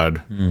by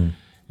God.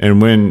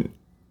 And when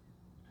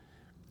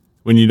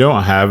you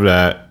don't have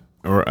that,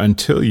 or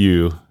until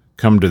you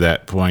come to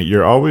that point,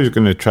 you're always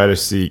going to try to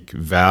seek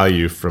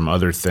value from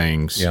other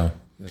things. Yeah,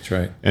 that's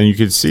right. And you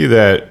can see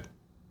that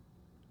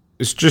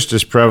it's just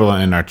as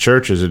prevalent in our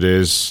church as it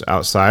is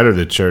outside of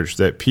the church,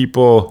 that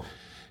people,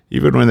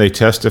 even when they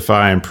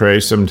testify and pray,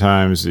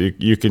 sometimes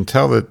you can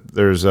tell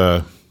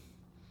that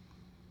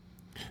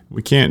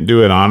we can't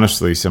do it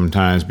honestly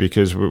sometimes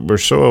because we're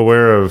so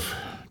aware of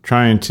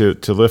trying to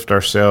lift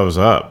ourselves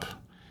up.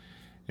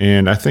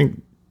 And I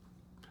think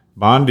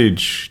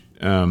bondage,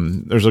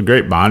 there's a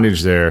great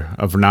bondage there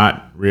of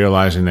not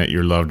realizing that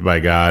you're loved by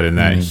God and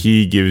that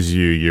He gives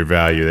you your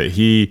value,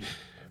 that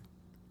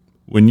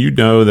when you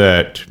know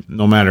that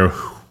no matter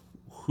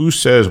who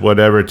says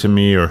whatever to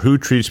me or who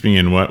treats me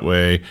in what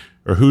way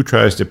or who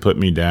tries to put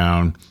me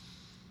down,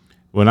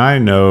 when I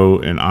know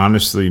and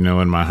honestly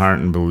know in my heart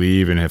and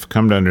believe and have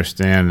come to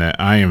understand that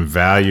I am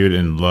valued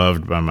and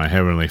loved by my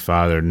Heavenly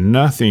Father,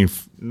 nothing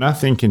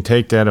can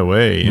take that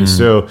away. And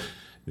so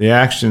the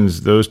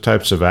actions, those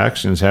types of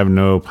actions, have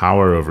no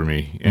power over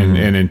me.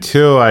 And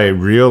until I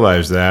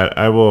realize that,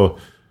 I will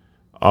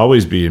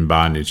always be in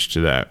bondage to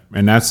that.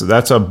 And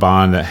that's a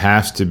bond that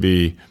has to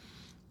be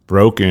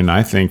broken,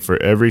 I think, for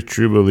every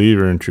true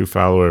believer and true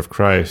follower of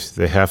Christ.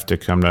 They have to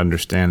come to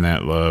understand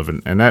that love.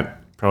 And that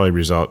probably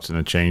results in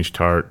a changed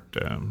heart.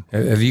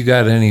 Have you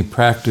got any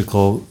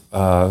practical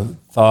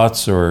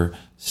thoughts or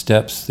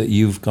steps that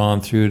you've gone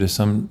through to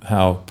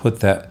somehow put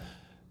that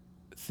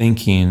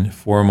thinking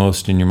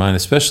foremost in your mind,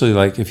 especially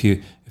like if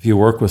you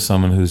work with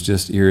someone who's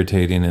just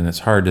irritating and it's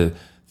hard to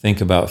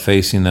think about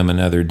facing them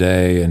another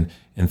day and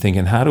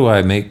thinking, how do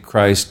I make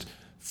Christ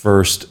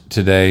first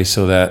today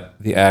so that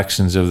the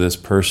actions of this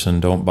person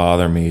don't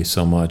bother me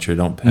so much or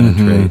don't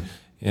penetrate?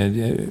 And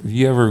have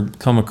you ever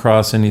come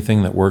across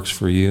anything that works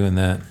for you in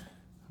that?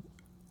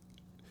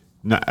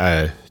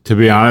 To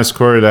be honest,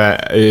 Corey,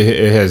 that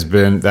has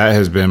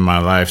been my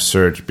life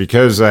search,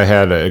 because I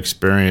had an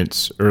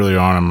experience early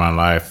on in my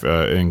life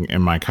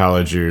in my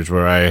college years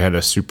where I had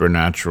a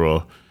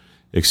supernatural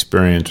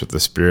experience with the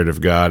Spirit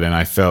of God, and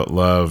I felt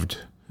loved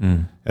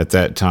at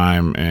that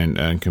time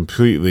and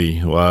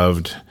completely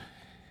loved.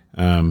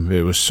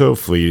 It was so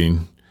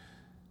fleeting.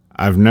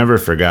 I've never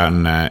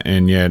forgotten that,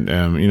 and yet,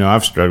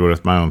 I've struggled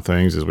with my own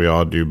things, as we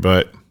all do,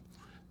 but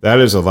that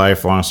is a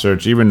lifelong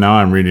search. Even now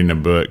I'm reading a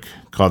book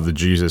called The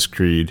Jesus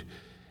Creed,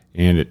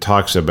 and it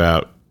talks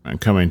about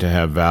coming to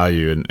have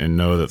value and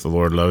know that the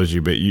Lord loves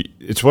you. But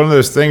it's one of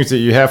those things that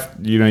you have,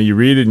 you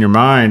read in your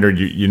mind, or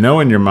you know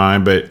in your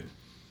mind, but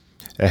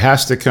it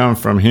has to come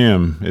from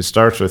Him. It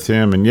starts with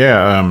Him.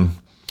 And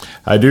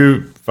I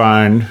do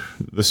find,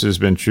 this has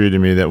been true to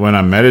me, that when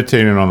I'm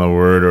meditating on the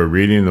Word or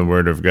reading the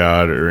Word of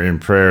God or in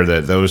prayer,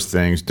 that those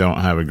things don't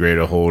have a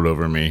greater hold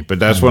over me. But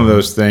that's one of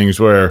those things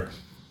where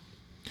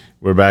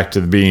we're back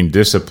to being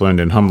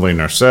disciplined and humbling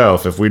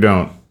ourselves. If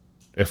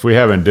we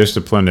haven't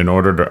disciplined and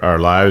ordered our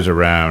lives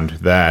around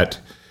that,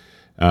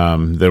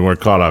 then we're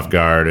caught off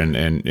guard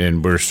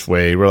and we're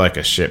swayed. We're like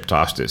a ship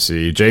tossed at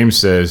sea. James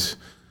says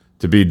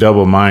to be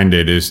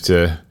double-minded is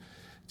to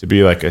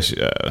be like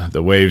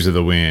the waves of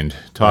the wind,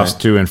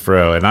 tossed to and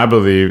fro. And I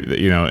believe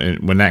that,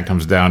 when that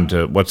comes down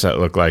to what's that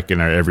look like in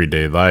our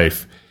everyday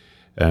life,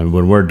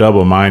 when we're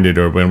double-minded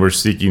or when we're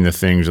seeking the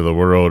things of the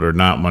world or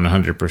not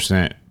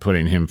 100%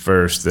 putting Him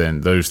first,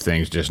 then those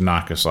things just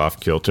knock us off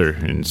kilter.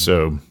 And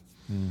so...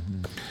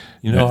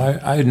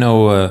 I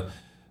know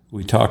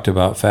we talked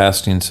about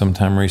fasting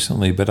sometime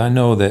recently, but I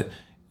know that,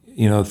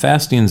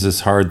 fasting is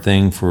this hard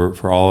thing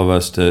for all of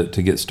us to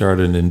get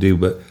started and do.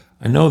 But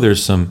I know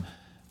there's some,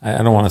 I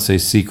don't want to say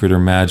secret or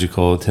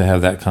magical to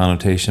have that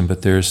connotation,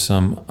 but there's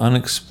some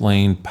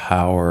unexplained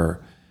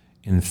power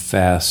in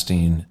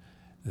fasting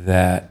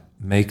that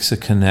makes a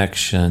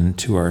connection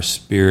to our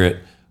spirit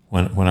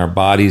when our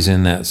body's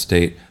in that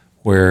state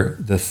where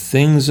the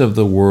things of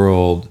the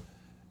world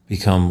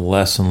become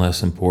less and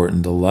less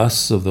important. The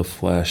lusts of the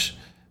flesh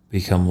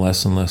become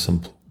less and less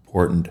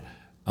important.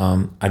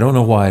 I don't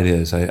know why it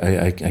is.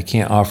 I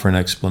can't offer an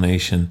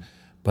explanation,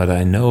 but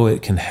I know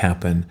it can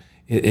happen.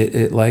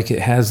 It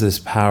has this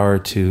power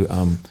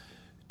to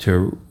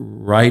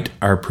right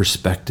our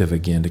perspective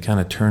again, to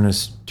kind of turn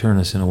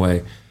us in a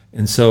way.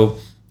 And so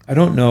I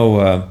don't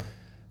know.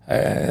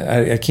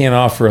 I can't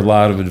offer a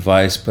lot of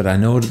advice, but I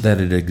know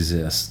that it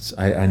exists.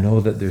 I know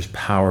that there's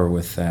power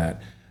with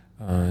that.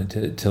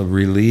 To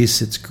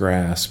release its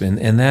grasp.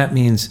 And that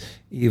means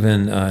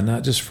even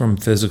not just from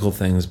physical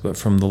things, but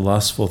from the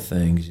lustful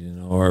things,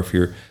 or if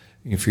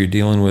you're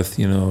dealing with,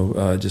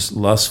 just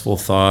lustful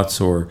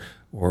thoughts or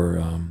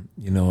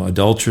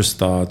adulterous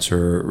thoughts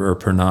or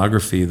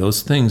pornography,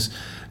 those things,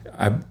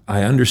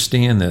 I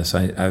understand this.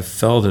 I've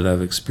felt it.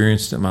 I've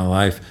experienced it in my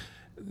life.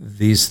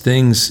 These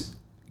things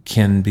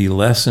can be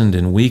lessened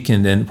and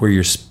weakened, and where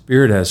your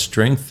spirit has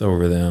strength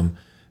over them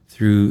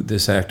through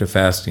this act of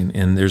fasting.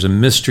 And there's a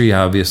mystery,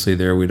 obviously,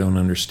 there we don't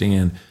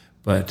understand,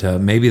 but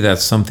maybe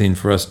that's something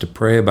for us to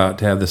pray about,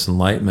 to have this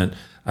enlightenment.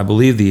 I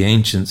believe the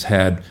ancients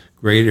had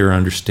greater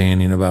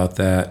understanding about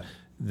that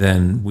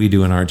than we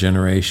do in our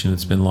generation.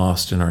 It's been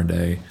lost in our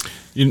day.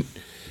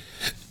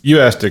 You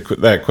asked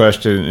that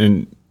question,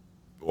 and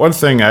one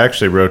thing, I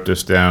actually wrote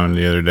this down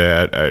the other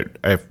day.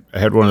 I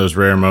had one of those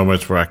rare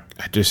moments where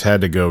I just had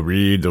to go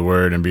read the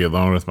Word and be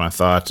alone with my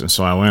thoughts. And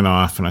so I went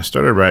off and I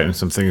started writing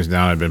some things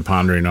down I'd been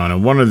pondering on.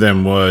 And one of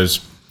them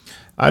was,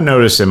 I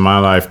noticed in my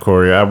life,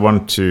 Corey, I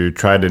want to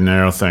try to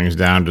narrow things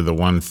down to the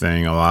one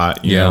thing a lot.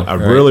 I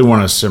really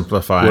want to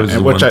simplify. What is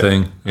the one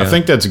thing? Yeah. I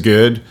think that's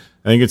good.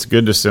 I think it's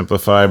good to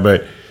simplify.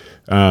 But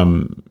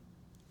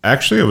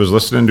actually, I was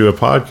listening to a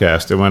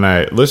podcast, and when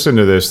I listened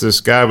to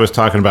this guy was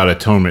talking about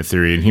atonement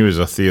theory, and he was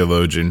a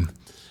theologian.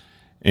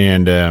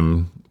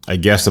 And I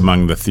guess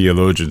among the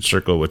theologian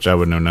circle, which I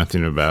would know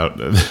nothing about,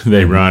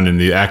 they run in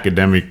the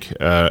academic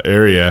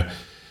area,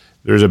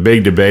 there's a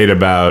big debate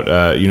about,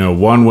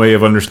 one way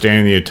of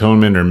understanding the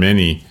atonement or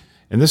many.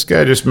 And this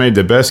guy just made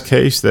the best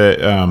case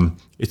that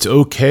it's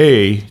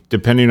okay,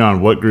 depending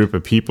on what group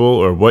of people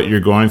or what you're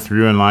going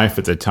through in life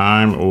at the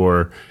time,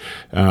 or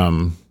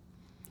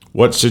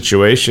what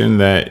situation,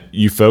 that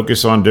you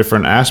focus on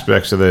different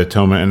aspects of the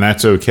atonement, and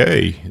that's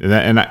okay.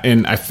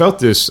 And I felt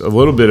this a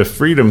little bit of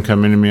freedom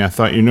come into me. I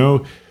thought,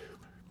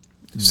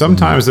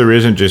 sometimes there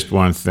isn't just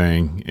one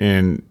thing.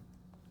 And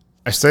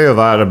I say a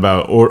lot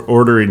about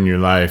ordering your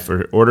life,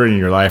 or ordering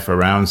your life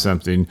around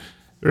something.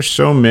 There's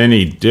so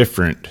many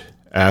different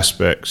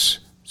aspects,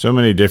 so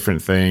many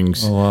different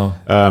things. Oh, wow.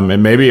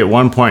 And maybe at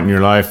one point in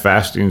your life,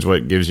 fasting is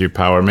what gives you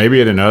power.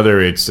 Maybe at another,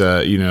 it's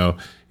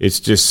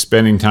just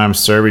spending time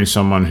serving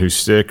someone who's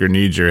sick or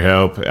needs your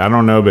help. I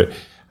don't know, but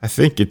I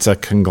think it's a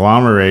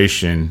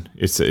conglomeration.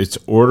 It's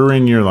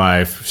ordering your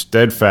life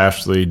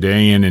steadfastly,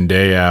 day in and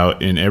day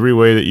out, in every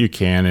way that you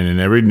can, and in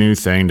every new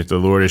thing that the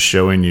Lord is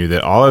showing you,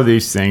 that all of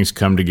these things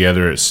come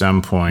together at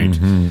some point,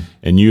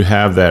 and you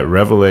have that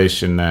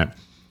revelation that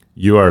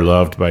you are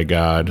loved by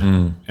God,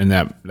 and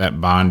that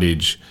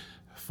bondage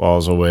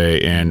falls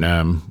away.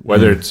 And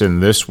whether it's in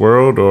this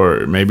world,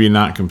 or maybe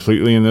not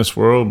completely in this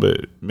world,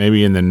 but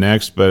maybe in the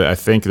next, but I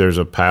think there's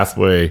a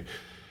pathway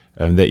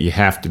that you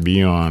have to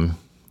be on.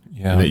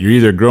 Yeah. That you're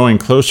either growing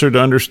closer to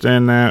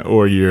understand that,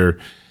 or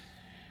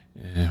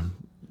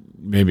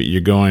maybe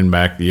you're going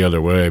back the other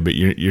way, but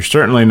you're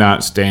certainly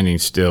not standing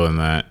still in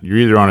that. You're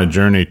either on a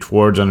journey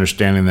towards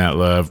understanding that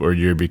love, or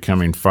you're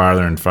becoming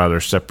farther and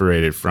farther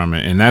separated from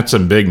it. And that's a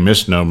big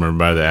misnomer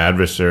by the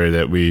adversary,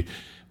 that we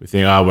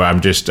think, well, I'm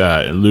just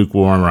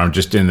lukewarm, or I'm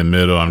just in the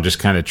middle. I'm just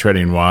kind of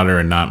treading water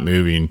and not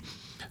moving.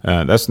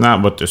 That's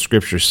not what the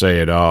scriptures say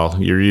at all.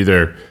 You're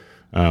either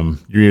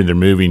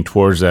moving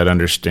towards that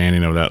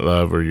understanding of that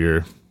love, or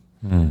you're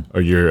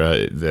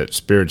that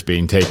Spirit's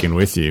being taken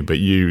with you. But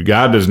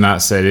God does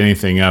not set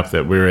anything up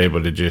that we're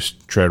able to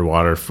just tread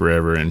water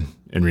forever and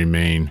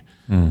remain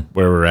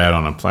where we're at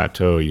on a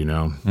plateau.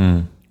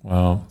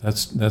 Wow,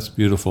 that's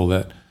beautiful.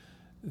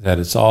 That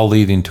it's all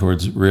leading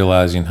towards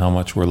realizing how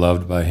much we're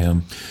loved by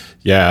Him.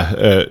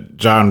 Yeah,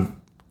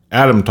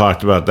 Adam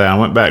talked about that. I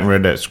went back and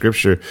read that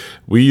scripture.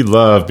 We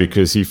love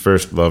because He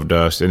first loved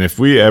us. And if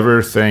we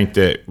ever think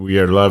that we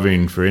are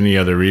loving for any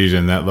other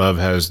reason, that love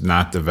has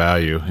not the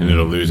value, and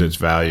it'll lose its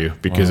value,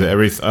 because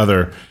every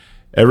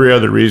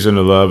other reason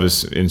to love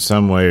is in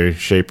some way,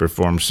 shape, or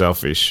form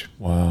selfish.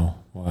 Wow.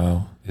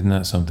 Isn't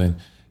that something?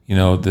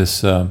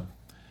 This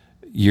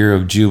year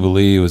of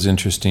Jubilee was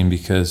interesting,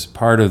 because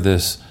part of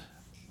this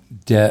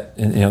debt,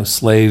 and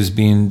slaves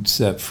being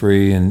set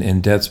free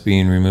and debts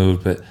being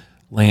removed, but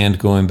land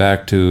going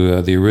back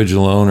to the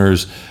original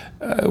owners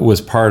was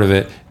part of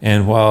it.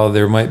 And while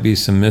there might be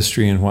some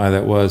mystery in why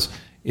that was,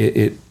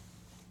 it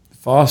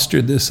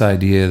fostered this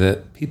idea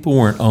that people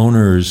weren't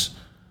owners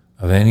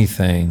of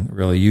anything,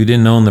 really. You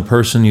didn't own the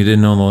person, you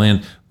didn't own the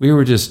land. We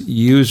were just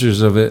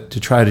users of it to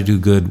try to do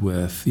good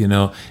with,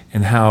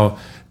 and how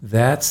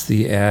that's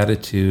the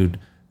attitude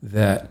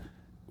that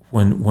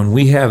when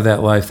we have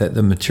that life, that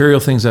the material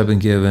things I've been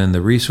given,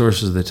 the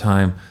resources, the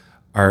time,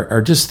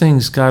 are just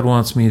things God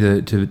wants me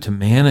to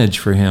manage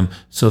for Him,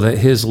 so that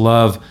His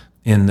love,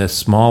 in the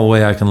small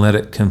way I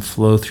can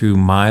flow through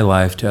my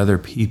life to other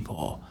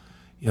people.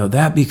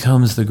 That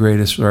becomes the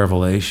greatest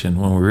revelation,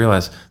 when we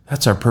realize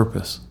that's our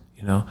purpose,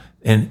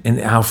 and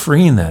how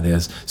freeing that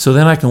is. So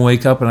then I can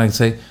wake up and I can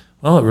say,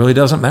 well, it really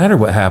doesn't matter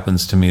what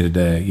happens to me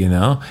today,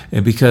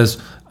 and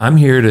because I'm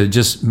here to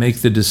just make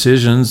the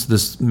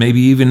decisions,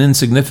 maybe even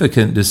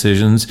insignificant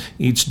decisions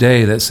each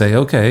day, that say,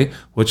 okay,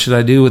 what should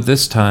I do with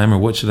this time, or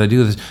what should I do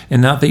with this?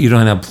 And not that you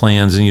don't have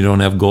plans and you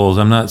don't have goals.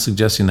 I'm not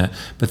suggesting that,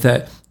 but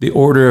that the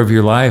order of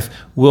your life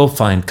will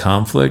find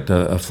conflict,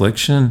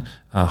 affliction,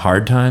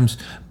 hard times,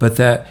 but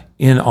that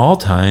in all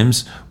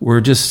times, we're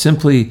just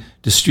simply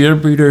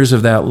distributors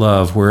of that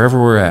love wherever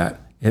we're at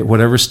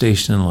whatever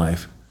station in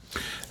life.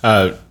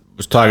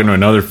 Was talking to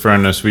another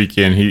friend this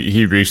weekend.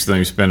 He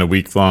recently spent a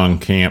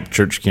week-long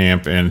church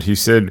camp, and he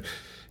said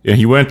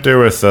he went there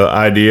with the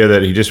idea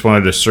that he just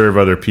wanted to serve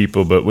other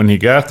people, but when he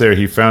got there,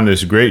 he found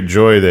this great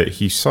joy that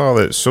he saw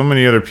that so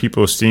many other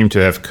people seemed to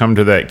have come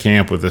to that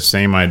camp with the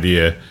same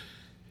idea.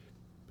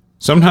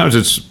 Sometimes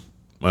it's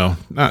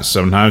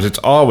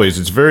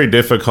very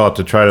difficult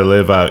to try to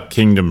live out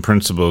kingdom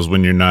principles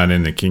when you're not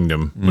in the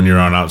kingdom, when you're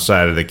on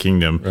outside of the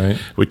kingdom. Right.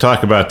 We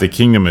talk about the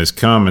kingdom has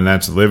come, and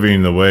that's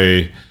living the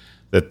way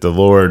that the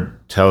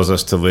Lord tells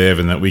us to live,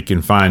 and that we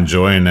can find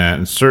joy in that.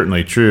 And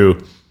certainly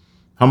true.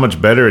 How much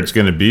better it's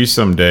going to be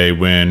someday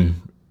when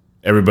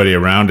everybody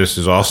around us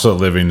is also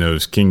living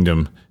those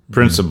kingdom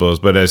principles.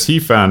 But as he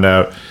found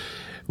out,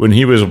 when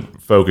he was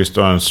focused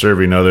on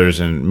serving others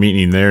and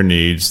meeting their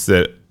needs,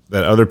 that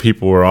other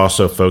people were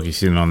also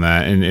focusing on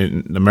that.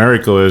 And the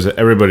miracle is that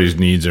everybody's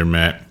needs are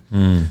met.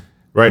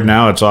 Right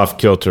now, it's off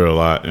kilter a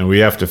lot, and we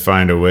have to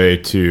find a way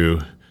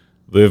to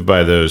live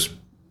by those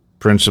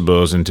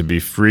principles and to be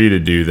free to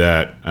do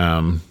that,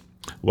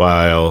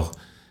 while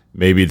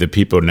maybe the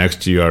people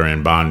next to you are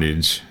in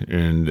bondage,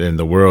 and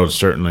the world,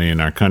 certainly in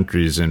our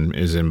countries,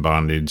 is in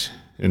bondage.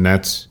 And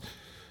that's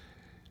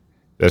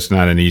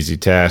not an easy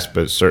task,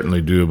 but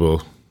certainly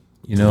doable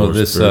You know, Lord's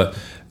this Spirit.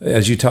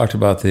 as you talked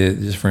about the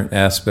different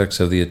aspects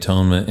of the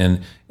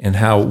atonement and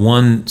how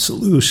one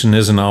solution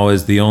isn't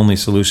always the only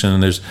solution.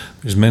 And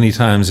there's many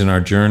times in our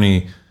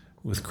journey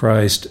with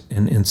Christ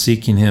and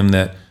seeking Him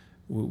that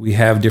we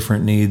have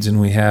different needs and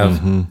we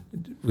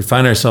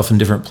find ourselves in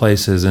different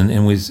places,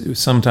 and we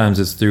sometimes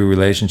it's through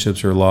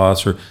relationships or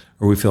loss or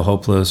we feel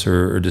hopeless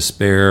or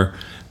despair.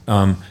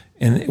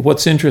 And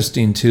what's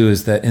interesting too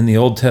is that in the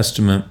Old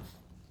Testament,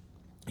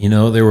 you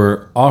know, there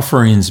were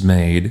offerings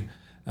made.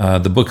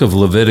 The book of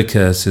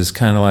Leviticus is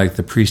kind of like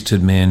the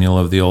priesthood manual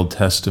of the Old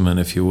Testament,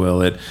 if you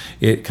will.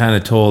 It kind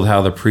of told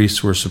how the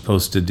priests were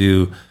supposed to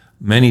do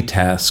many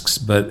tasks,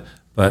 but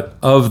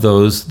of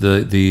those,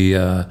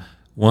 the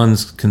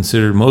ones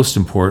considered most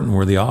important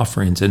were the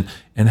offerings,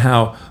 and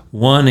how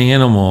one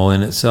animal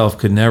in itself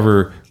could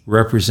never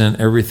represent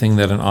everything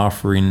that an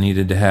offering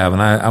needed to have.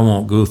 And I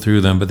won't go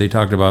through them, but they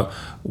talked about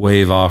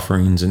wave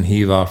offerings and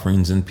heave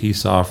offerings and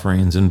peace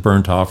offerings and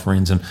burnt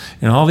offerings, and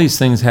all these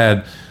things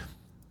had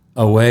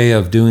a way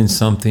of doing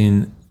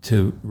something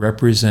to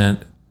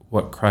represent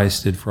what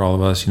Christ did for all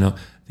of us. You know,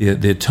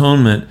 the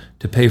atonement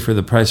to pay for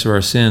the price of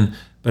our sin,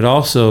 but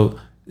also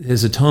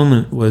His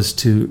atonement was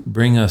to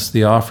bring us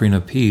the offering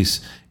of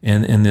peace,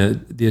 and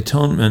the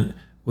atonement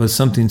was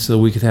something so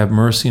we could have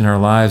mercy in our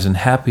lives and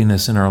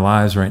happiness in our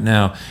lives right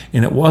now.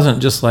 And it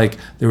wasn't just like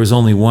there was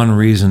only one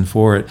reason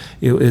for it.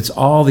 It's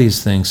all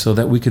these things so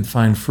that we could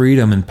find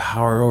freedom and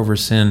power over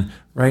sin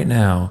right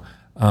now.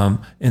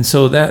 And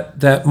so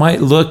that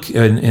might look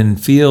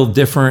and feel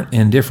different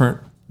in different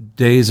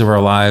days of our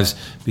lives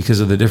because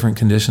of the different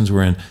conditions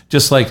we're in.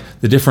 Just like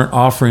the different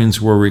offerings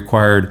were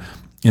required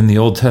in the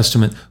Old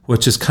Testament,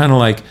 which is kind of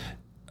like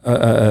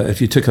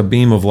if you took a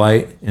beam of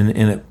light and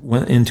it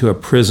went into a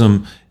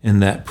prism, and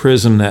that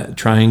prism, that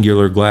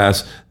triangular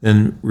glass,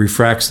 then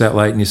refracts that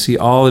light, and you see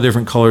all the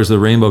different colors of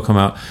the rainbow come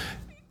out.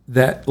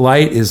 That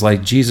light is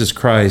like Jesus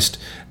Christ,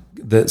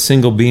 that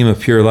single beam of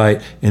pure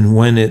light, and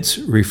when it's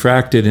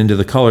refracted into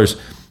the colors,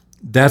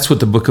 that's what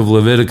the book of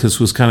Leviticus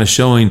was kind of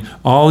showing,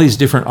 all these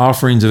different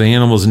offerings of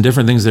animals and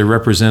different things they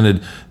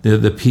represented,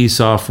 the peace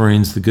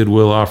offerings, the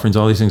goodwill offerings,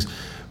 all these things,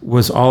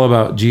 was all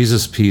about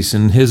Jesus' peace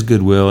and His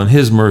goodwill and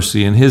His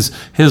mercy and His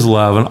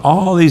love and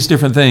all these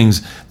different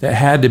things that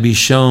had to be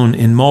shown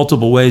in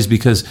multiple ways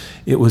because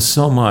it was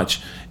so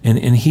much. And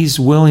He's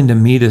willing to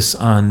meet us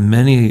on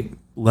many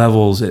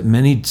levels at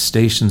many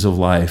stations of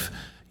life.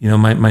 You know,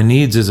 my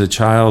needs as a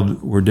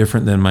child were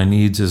different than my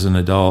needs as an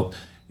adult,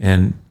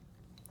 and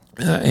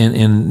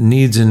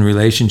needs in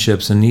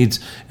relationships and needs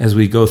as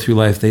we go through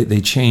life,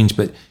 they change.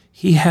 But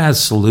He has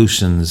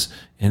solutions,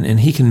 and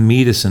He can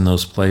meet us in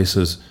those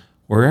places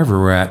wherever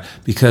we're at,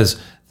 because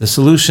the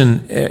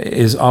solution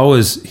is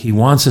always He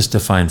wants us to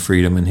find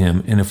freedom in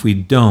Him, and if we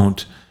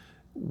don't,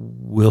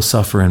 we'll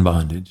suffer in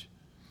bondage.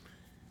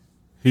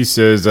 He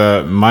says,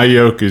 my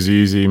yoke is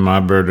easy, my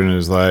burden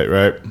is light,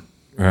 right?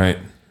 Right.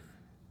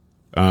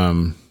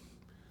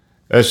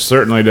 That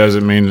certainly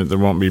doesn't mean that there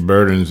won't be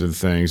burdens and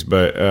things,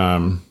 but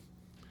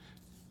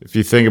if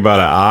you think about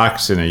an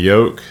ox and a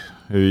yoke,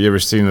 have you ever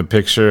seen the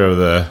picture of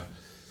the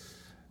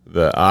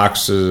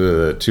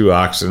two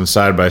oxen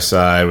side by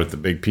side with the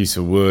big piece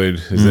of wood?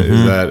 Is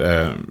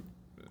that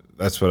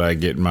that's what I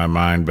get in my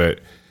mind.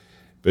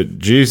 But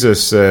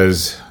Jesus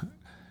says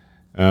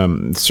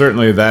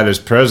certainly that is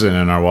present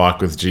in our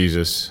walk with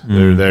Jesus.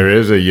 There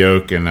is a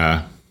yoke and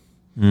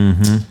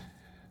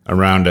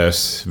around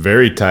us,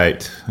 very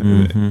tight,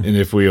 and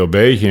if we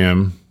obey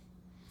Him,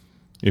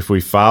 if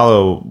we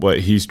follow what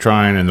He's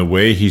trying and the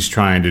way He's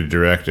trying to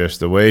direct us,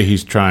 the way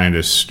He's trying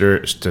to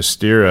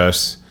steer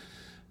us,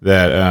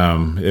 that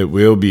it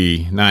will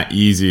be not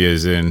easy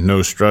as in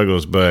no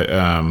struggles, but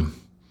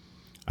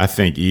I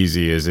think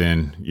easy as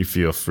in you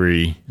feel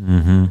free.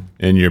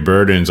 And your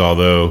burdens,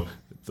 although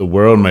the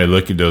world may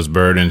look at those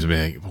burdens and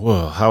be like,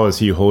 whoa, how is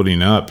he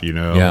holding up, you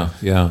know?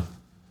 Yeah.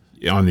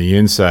 On the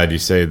inside, you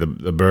say the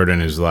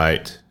burden is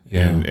light.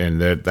 Yeah.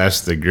 And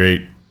that's the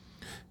great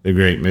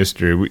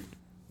mystery.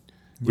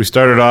 We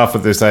started off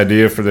with this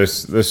idea for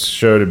this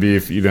show to be,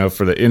 you know,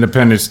 for the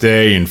Independence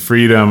Day and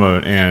freedom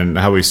and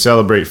how we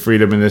celebrate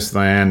freedom in this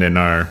land.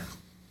 And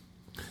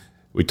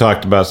we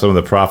talked about some of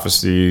the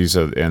prophecies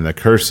and the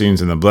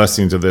cursings and the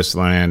blessings of this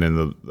land and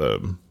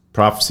the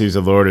prophecies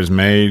the Lord has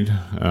made.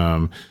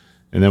 And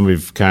then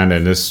we've kind of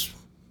in this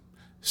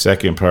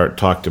second part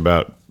talked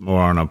about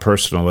more on a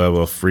personal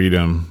level of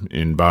freedom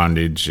in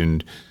bondage.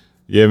 And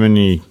do you have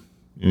any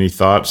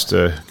thoughts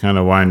to kind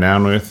of wind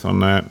down with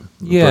on that?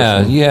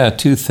 Yeah.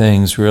 Two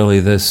things really.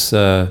 This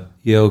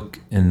yoke,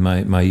 and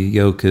my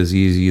yoke is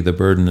easy, the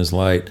burden is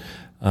light.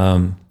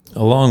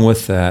 Along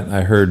with that,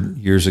 I heard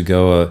years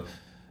ago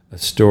a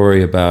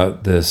story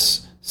about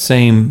this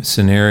same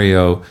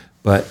scenario,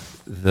 but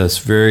this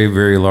very,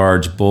 very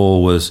large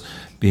bull was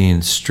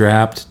being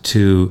strapped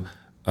to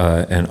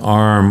an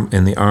arm,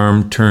 and the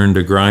arm turned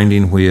a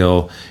grinding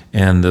wheel,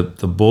 and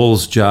the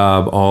bull's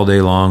job all day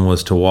long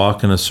was to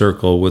walk in a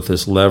circle with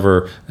this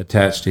lever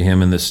attached to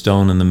him and the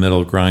stone in the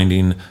middle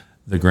grinding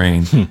the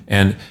grain.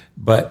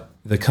 But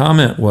the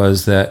comment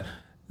was that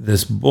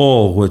this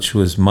bull, which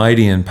was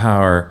mighty in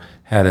power,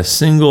 had a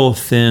single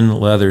thin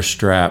leather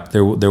strap.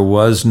 There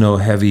was no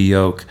heavy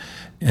yoke.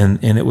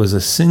 And it was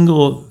a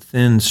single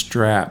thin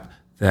strap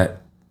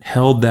that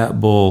held that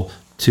bull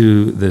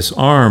to this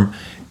arm,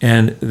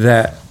 and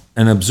that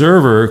an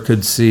observer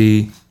could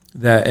see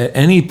that at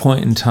any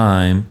point in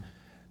time,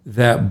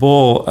 that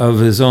bull of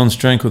his own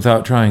strength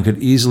without trying could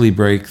easily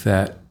break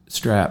that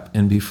strap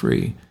and be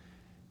free.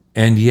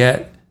 And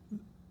yet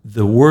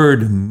the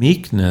word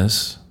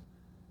meekness,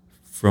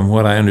 from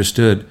what I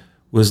understood,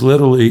 was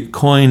literally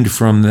coined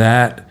from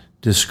that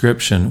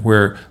description,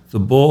 where the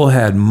bull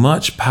had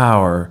much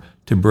power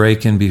to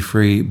break and be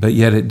free, but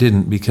yet it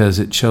didn't, because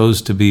it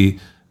chose to be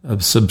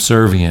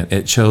subservient.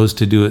 It chose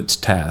to do its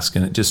task,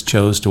 and it just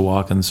chose to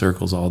walk in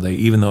circles all day,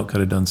 even though it could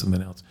have done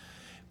something else,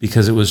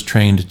 because it was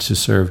trained to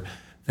serve.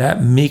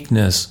 That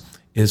meekness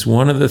is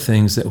one of the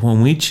things that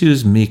when we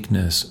choose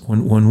meekness,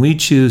 when we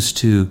choose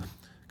to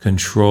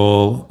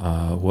control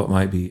what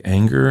might be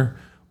anger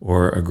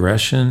or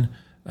aggression,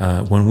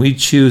 when we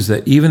choose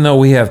that, even though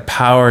we have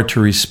power to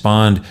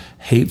respond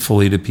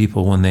hatefully to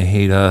people when they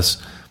hate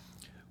us,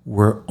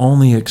 we're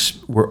only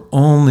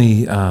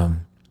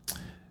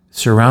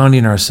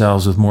surrounding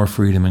ourselves with more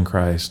freedom in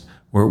Christ.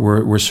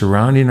 We're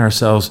surrounding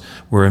ourselves.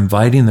 We're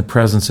inviting the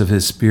presence of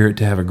His Spirit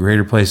to have a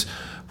greater place.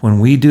 When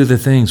we do the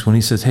things, when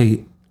He says,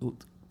 "Hey,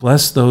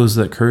 bless those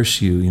that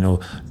curse you,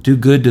 do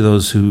good to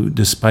those who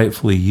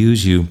despitefully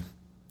use you.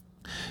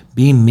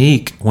 Be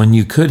meek when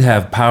you could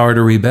have power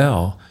to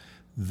rebel."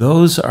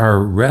 Those are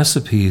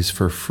recipes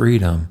for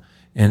freedom.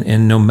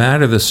 And no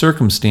matter the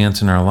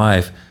circumstance in our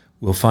life,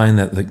 we'll find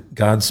that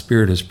God's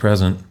Spirit is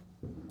present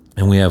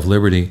and we have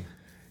liberty.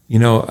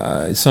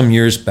 Some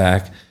years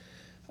back,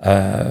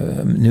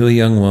 knew a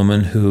young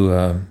woman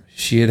who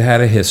she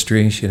had a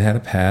history, she had a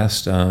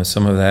past.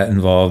 Some of that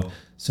involved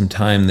some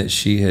time that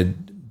she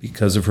had,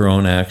 because of her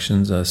own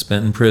actions,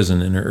 spent in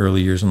prison in her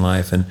early years in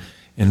life.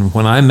 And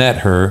when I met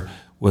her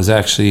was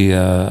actually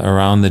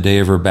around the day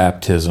of her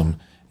baptism.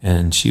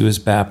 And she was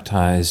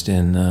baptized,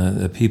 and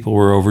the people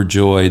were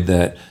overjoyed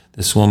that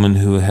this woman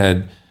who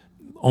had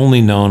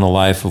only known a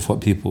life of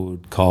what people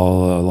would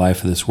call a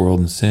life of this world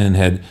and sin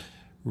had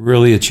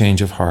really a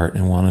change of heart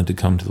and wanted to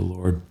come to the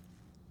Lord.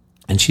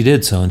 And she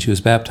did so, and she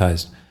was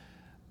baptized.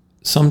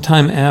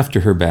 Sometime after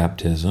her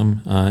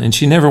baptism, and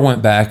she never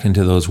went back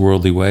into those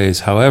worldly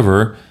ways.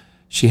 However,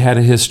 she had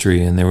a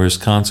history, and there was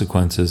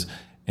consequences.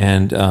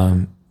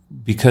 And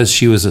because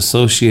she was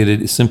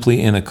associated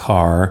simply in a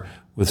car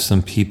with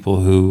some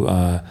people who,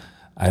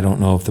 I don't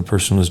know if the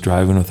person was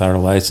driving without a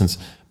license,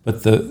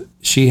 but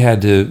she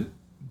had to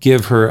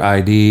give her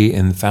ID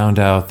and found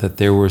out that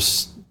there was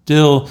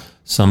still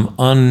some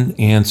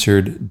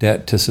unanswered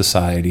debt to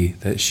society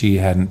that she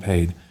hadn't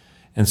paid.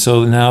 And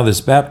so now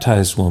this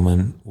baptized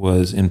woman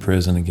was in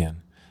prison again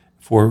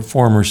for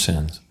former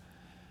sins.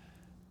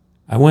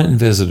 I went and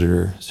visited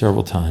her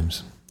several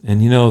times.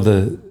 And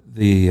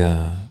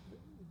the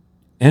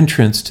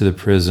entrance to the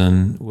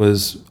prison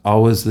was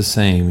always the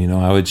same.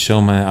 I would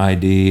show my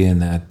ID,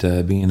 and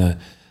that being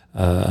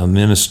a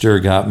minister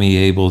got me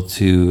able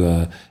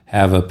to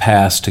have a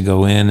pass to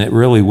go in. It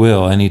really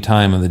will any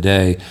time of the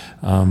day.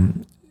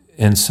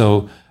 And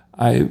so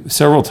I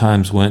several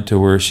times went to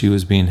where she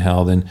was being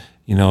held. And,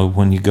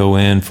 when you go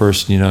in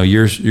first,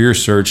 you're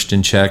searched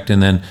and checked.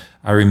 And then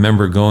I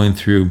remember going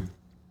through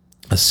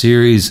a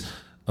series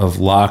of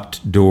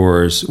locked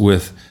doors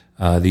with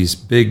these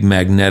big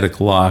magnetic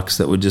locks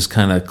that would just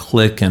kind of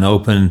click and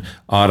open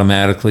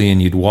automatically,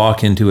 and you'd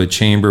walk into a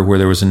chamber where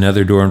there was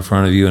another door in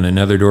front of you and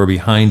another door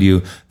behind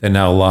you that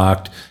now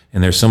locked,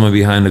 and there's someone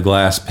behind a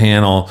glass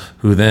panel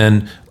who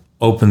then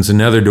opens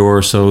another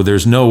door, so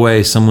there's no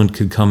way someone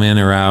could come in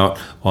or out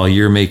while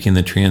you're making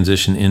the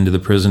transition into the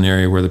prison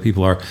area where the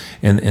people are.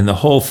 And the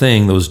whole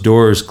thing, those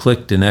doors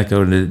clicked and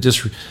echoed, and it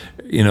just,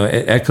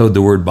 it echoed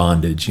the word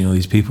bondage.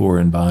 These people were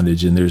in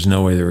bondage, and there's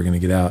no way they were going to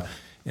get out.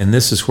 And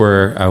this is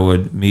where I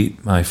would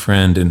meet my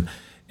friend,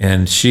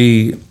 and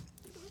she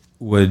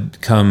would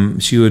come,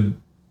 she would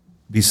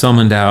be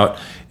summoned out,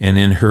 and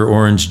in her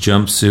orange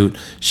jumpsuit,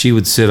 she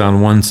would sit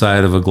on one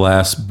side of a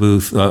glass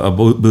booth, a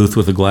booth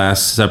with a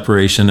glass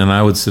separation, and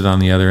I would sit on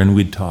the other, and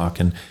we'd talk.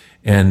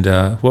 And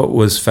what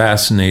was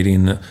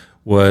fascinating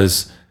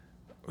was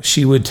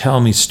she would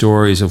tell me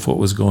stories of what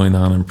was going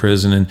on in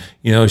prison. And,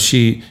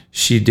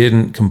 she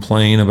didn't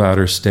complain about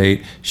her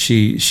state.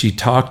 She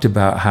talked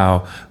about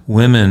how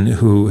women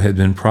who had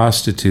been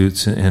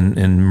prostitutes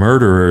and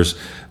murderers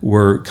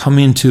were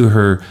coming to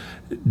her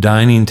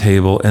dining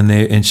table,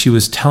 and she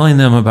was telling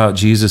them about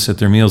Jesus at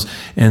their meals.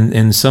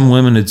 And some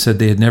women had said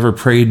they had never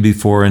prayed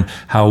before, and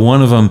how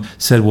one of them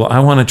said, "Well, I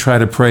want to try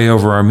to pray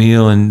over our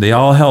meal." And they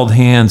all held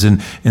hands and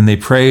they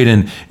prayed.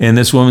 And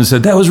this woman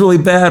said, "That was really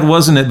bad,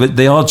 wasn't it?" But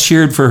they all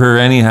cheered for her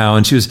anyhow.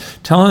 And she was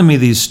telling me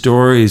these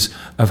stories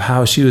of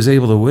how she was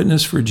able to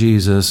witness for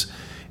Jesus.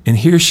 And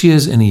here she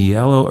is in a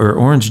yellow or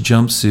orange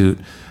jumpsuit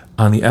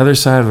on the other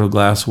side of a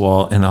glass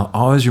wall. And I'll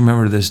always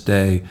remember to this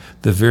day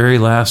the very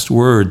last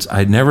words.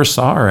 I never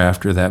saw her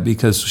after that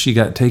because she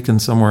got taken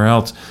somewhere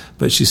else.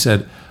 But she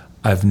said,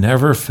 I've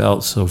never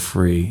felt so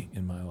free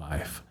in my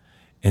life.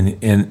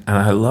 And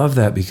I love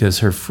that because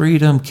her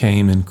freedom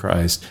came in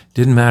Christ.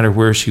 Didn't matter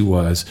where she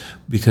was,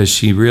 because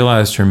she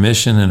realized her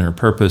mission and her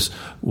purpose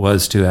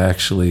was to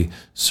actually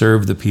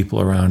serve the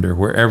people around her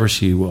wherever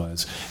she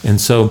was.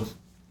 And so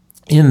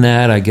in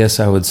that, I guess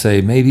I would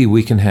say maybe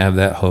we can have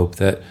that hope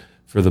that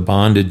for the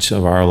bondage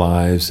of our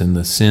lives and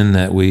the sin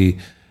that we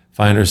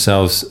find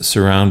ourselves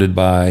surrounded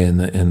by and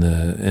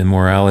the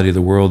immorality of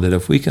the world, that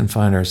if we can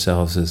find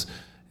ourselves as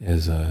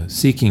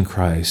seeking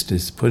Christ,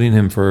 as putting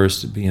him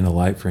first, being a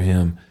light for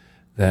him,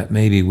 that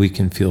maybe we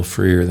can feel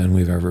freer than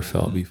we've ever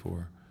felt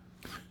before.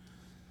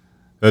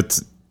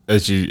 That's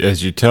as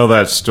you tell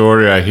that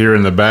story, I hear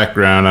in the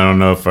background, I don't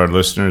know if our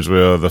listeners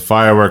will, the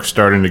fireworks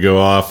starting to go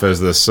off as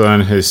the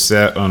sun has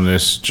set on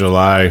this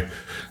July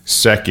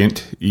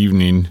 2nd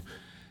evening.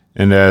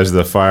 And as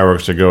the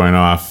fireworks are going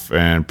off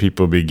and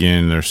people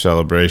begin their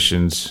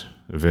celebrations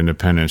of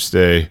Independence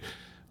Day,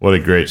 what a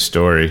great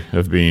story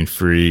of being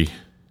free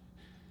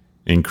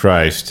in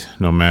Christ,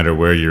 no matter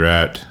where you're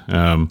at.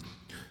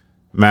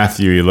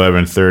 Matthew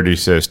 11:30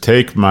 says,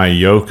 "Take my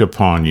yoke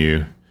upon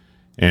you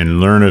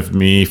and learn of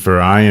me, for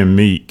I am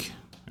meek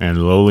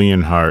and lowly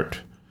in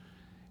heart,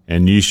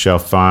 and ye shall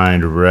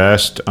find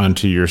rest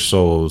unto your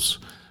souls."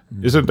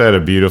 Isn't that a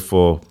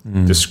beautiful,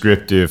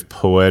 descriptive,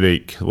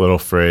 poetic little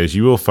phrase?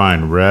 You will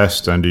find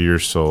rest unto your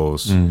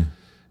souls.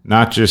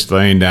 Not just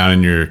laying down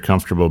in your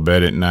comfortable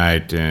bed at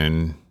night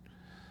and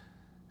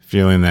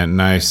feeling that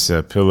nice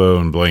pillow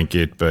and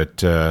blanket,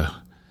 but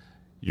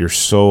your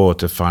soul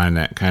to find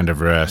that kind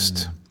of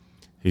rest.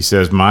 He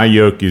says, "My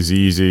yoke is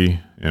easy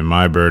and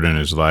my burden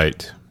is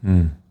light."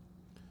 Amen.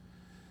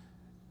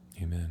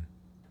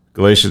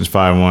 Galatians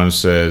 5:1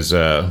 says,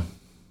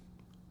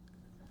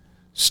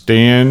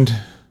 "Stand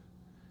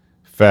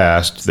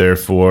fast,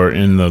 therefore,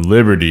 in the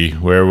liberty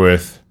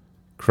wherewith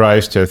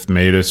Christ hath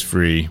made us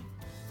free.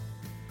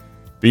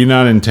 Be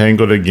not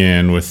entangled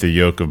again with the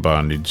yoke of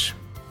bondage."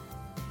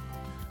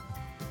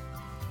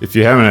 If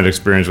you haven't had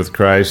experience with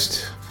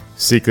Christ,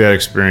 seek that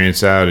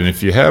experience out. And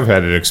if you have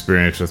had an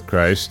experience with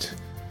Christ,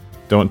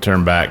 don't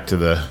turn back to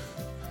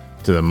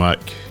the muck.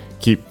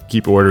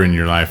 Keep ordering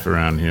your life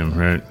around him,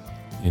 right?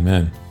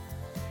 Amen.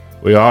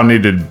 We all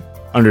need to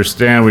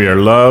understand we are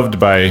loved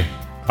by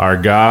our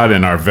God,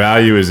 and our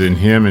value is in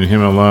him and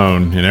him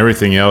alone, and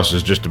everything else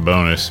is just a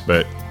bonus.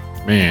 But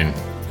man,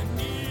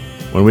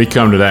 when we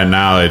come to that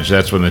knowledge,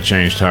 that's when the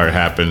changed heart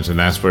happens, and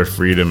that's where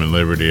freedom and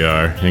liberty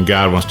are. And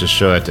God wants to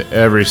show that to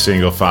every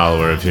single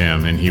follower of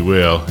him, and he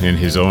will, in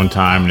his own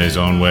time, in his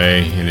own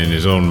way, and in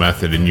his own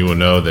method. And you will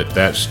know that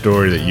that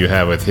story that you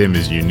have with him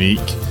is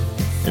unique,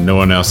 and no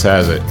one else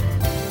has it.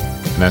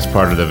 And that's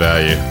part of the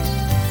value.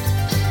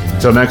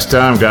 Until next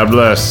time, God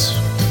bless.